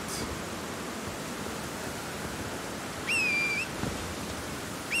spot.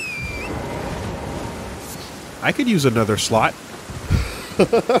 I could use another slot.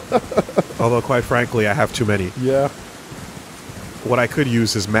 Although, quite frankly, I have too many. Yeah. What I could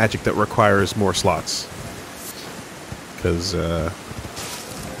use is magic that requires more slots. Because,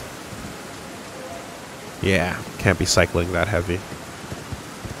 yeah, can't be cycling that heavy.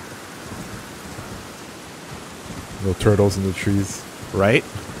 No turtles in the trees. Right?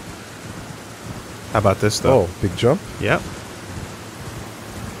 How about this, though? Oh, big jump? Yep.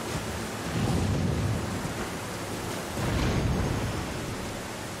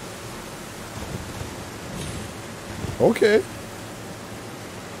 Okay.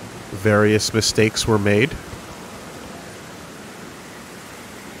 Various mistakes were made.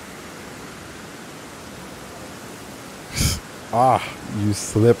 Ah, you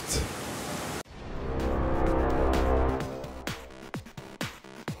slipped.